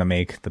that they want to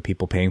make the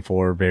people paying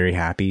for very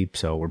happy,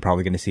 so we're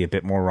probably going to see a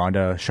bit more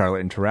Ronda-Charlotte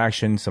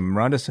interaction. Some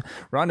Ronda's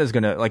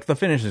going to, like, the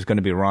finish is going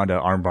to be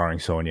Ronda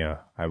armbarring Sonya,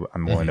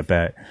 I'm willing to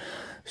bet.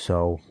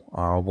 So,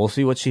 we'll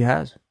see what she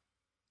has.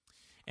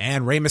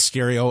 And Rey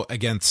Mysterio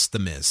against The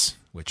Miz,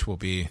 which will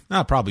be,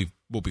 probably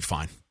will be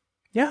fine.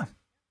 Yeah.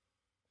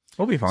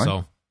 We'll be fine.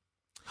 So,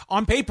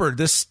 on paper,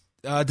 does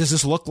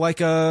this look like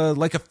a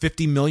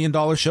 $50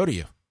 million show to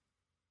you?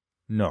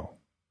 No,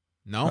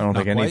 I don't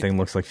think anything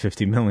looks like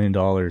 $50 million.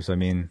 I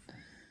mean,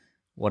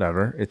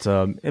 whatever. It's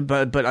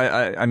but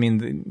I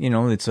mean, you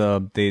know, it's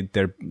they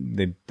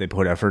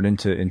put effort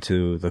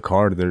into the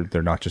card.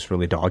 They're not just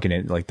really dogging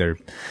it. Like they're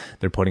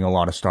putting a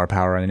lot of star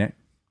power in it.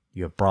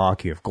 You have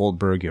Brock, you have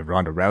Goldberg, you have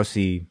Ronda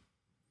Rousey.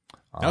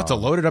 No, it's a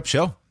loaded up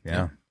show.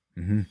 Yeah.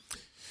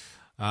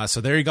 Mm-hmm.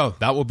 So there you go.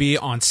 That will be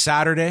on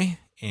Saturday,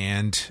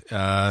 and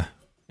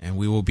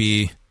we will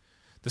be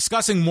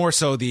discussing more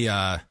so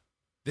the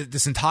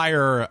this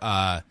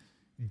entire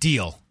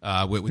deal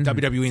with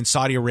WWE and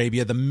Saudi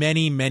Arabia, the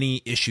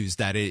many issues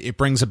that it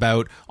brings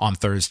about on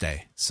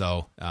Thursday.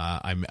 So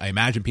I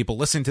imagine people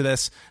listening to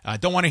this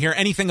don't want to hear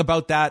anything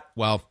about that.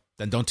 Well,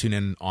 then don't tune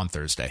in on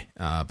Thursday.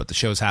 But the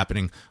show's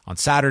happening on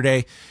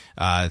Saturday.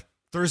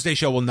 Thursday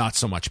show will not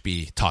so much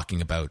be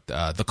talking about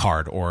the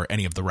card or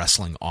any of the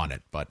wrestling on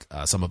it, but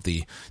some of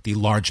the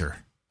larger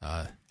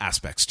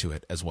aspects to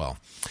it as well.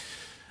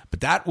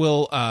 But that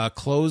will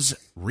close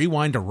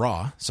Rewind to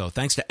Raw. So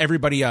thanks to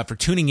everybody for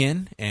tuning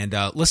in and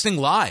listening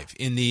live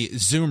in the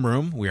Zoom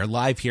room. We are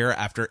live here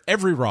after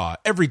every Raw,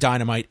 every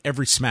Dynamite,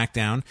 every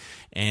SmackDown.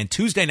 And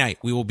Tuesday night,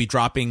 we will be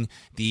dropping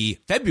the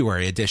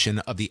February edition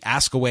of the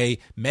Ask Away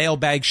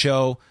Mailbag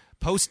Show,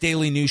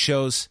 post-daily news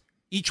shows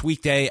each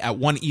weekday at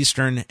 1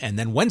 Eastern. And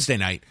then Wednesday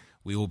night,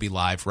 we will be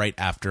live right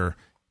after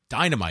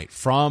Dynamite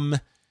from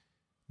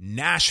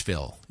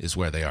Nashville is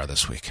where they are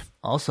this week.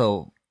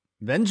 Also,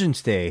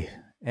 Vengeance Day.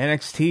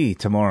 NXT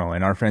tomorrow,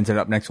 and our friends at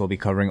Up Next will be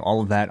covering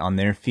all of that on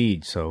their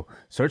feed. So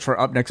search for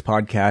Up Next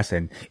Podcast,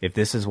 and if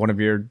this is one of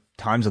your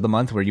times of the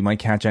month where you might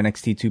catch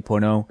NXT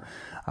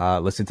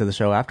 2.0, listen to the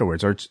show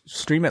afterwards, or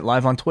stream it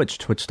live on Twitch,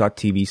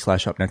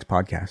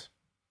 twitch.tv/UpNextPodcast.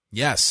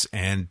 Yes,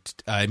 and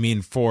I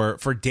mean, for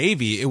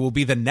Davey, it will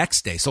be the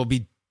next day, so it'll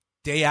be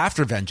day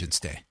after Vengeance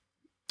Day.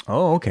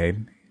 Oh, okay.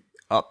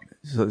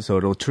 So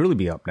it'll truly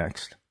be Up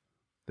Next.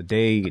 The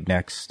day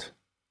next.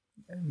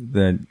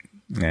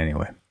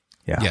 Anyway.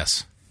 Yeah.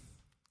 Yes.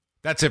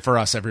 That's it for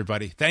us,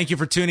 everybody. Thank you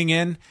for tuning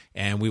in,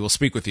 and we will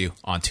speak with you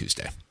on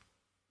Tuesday.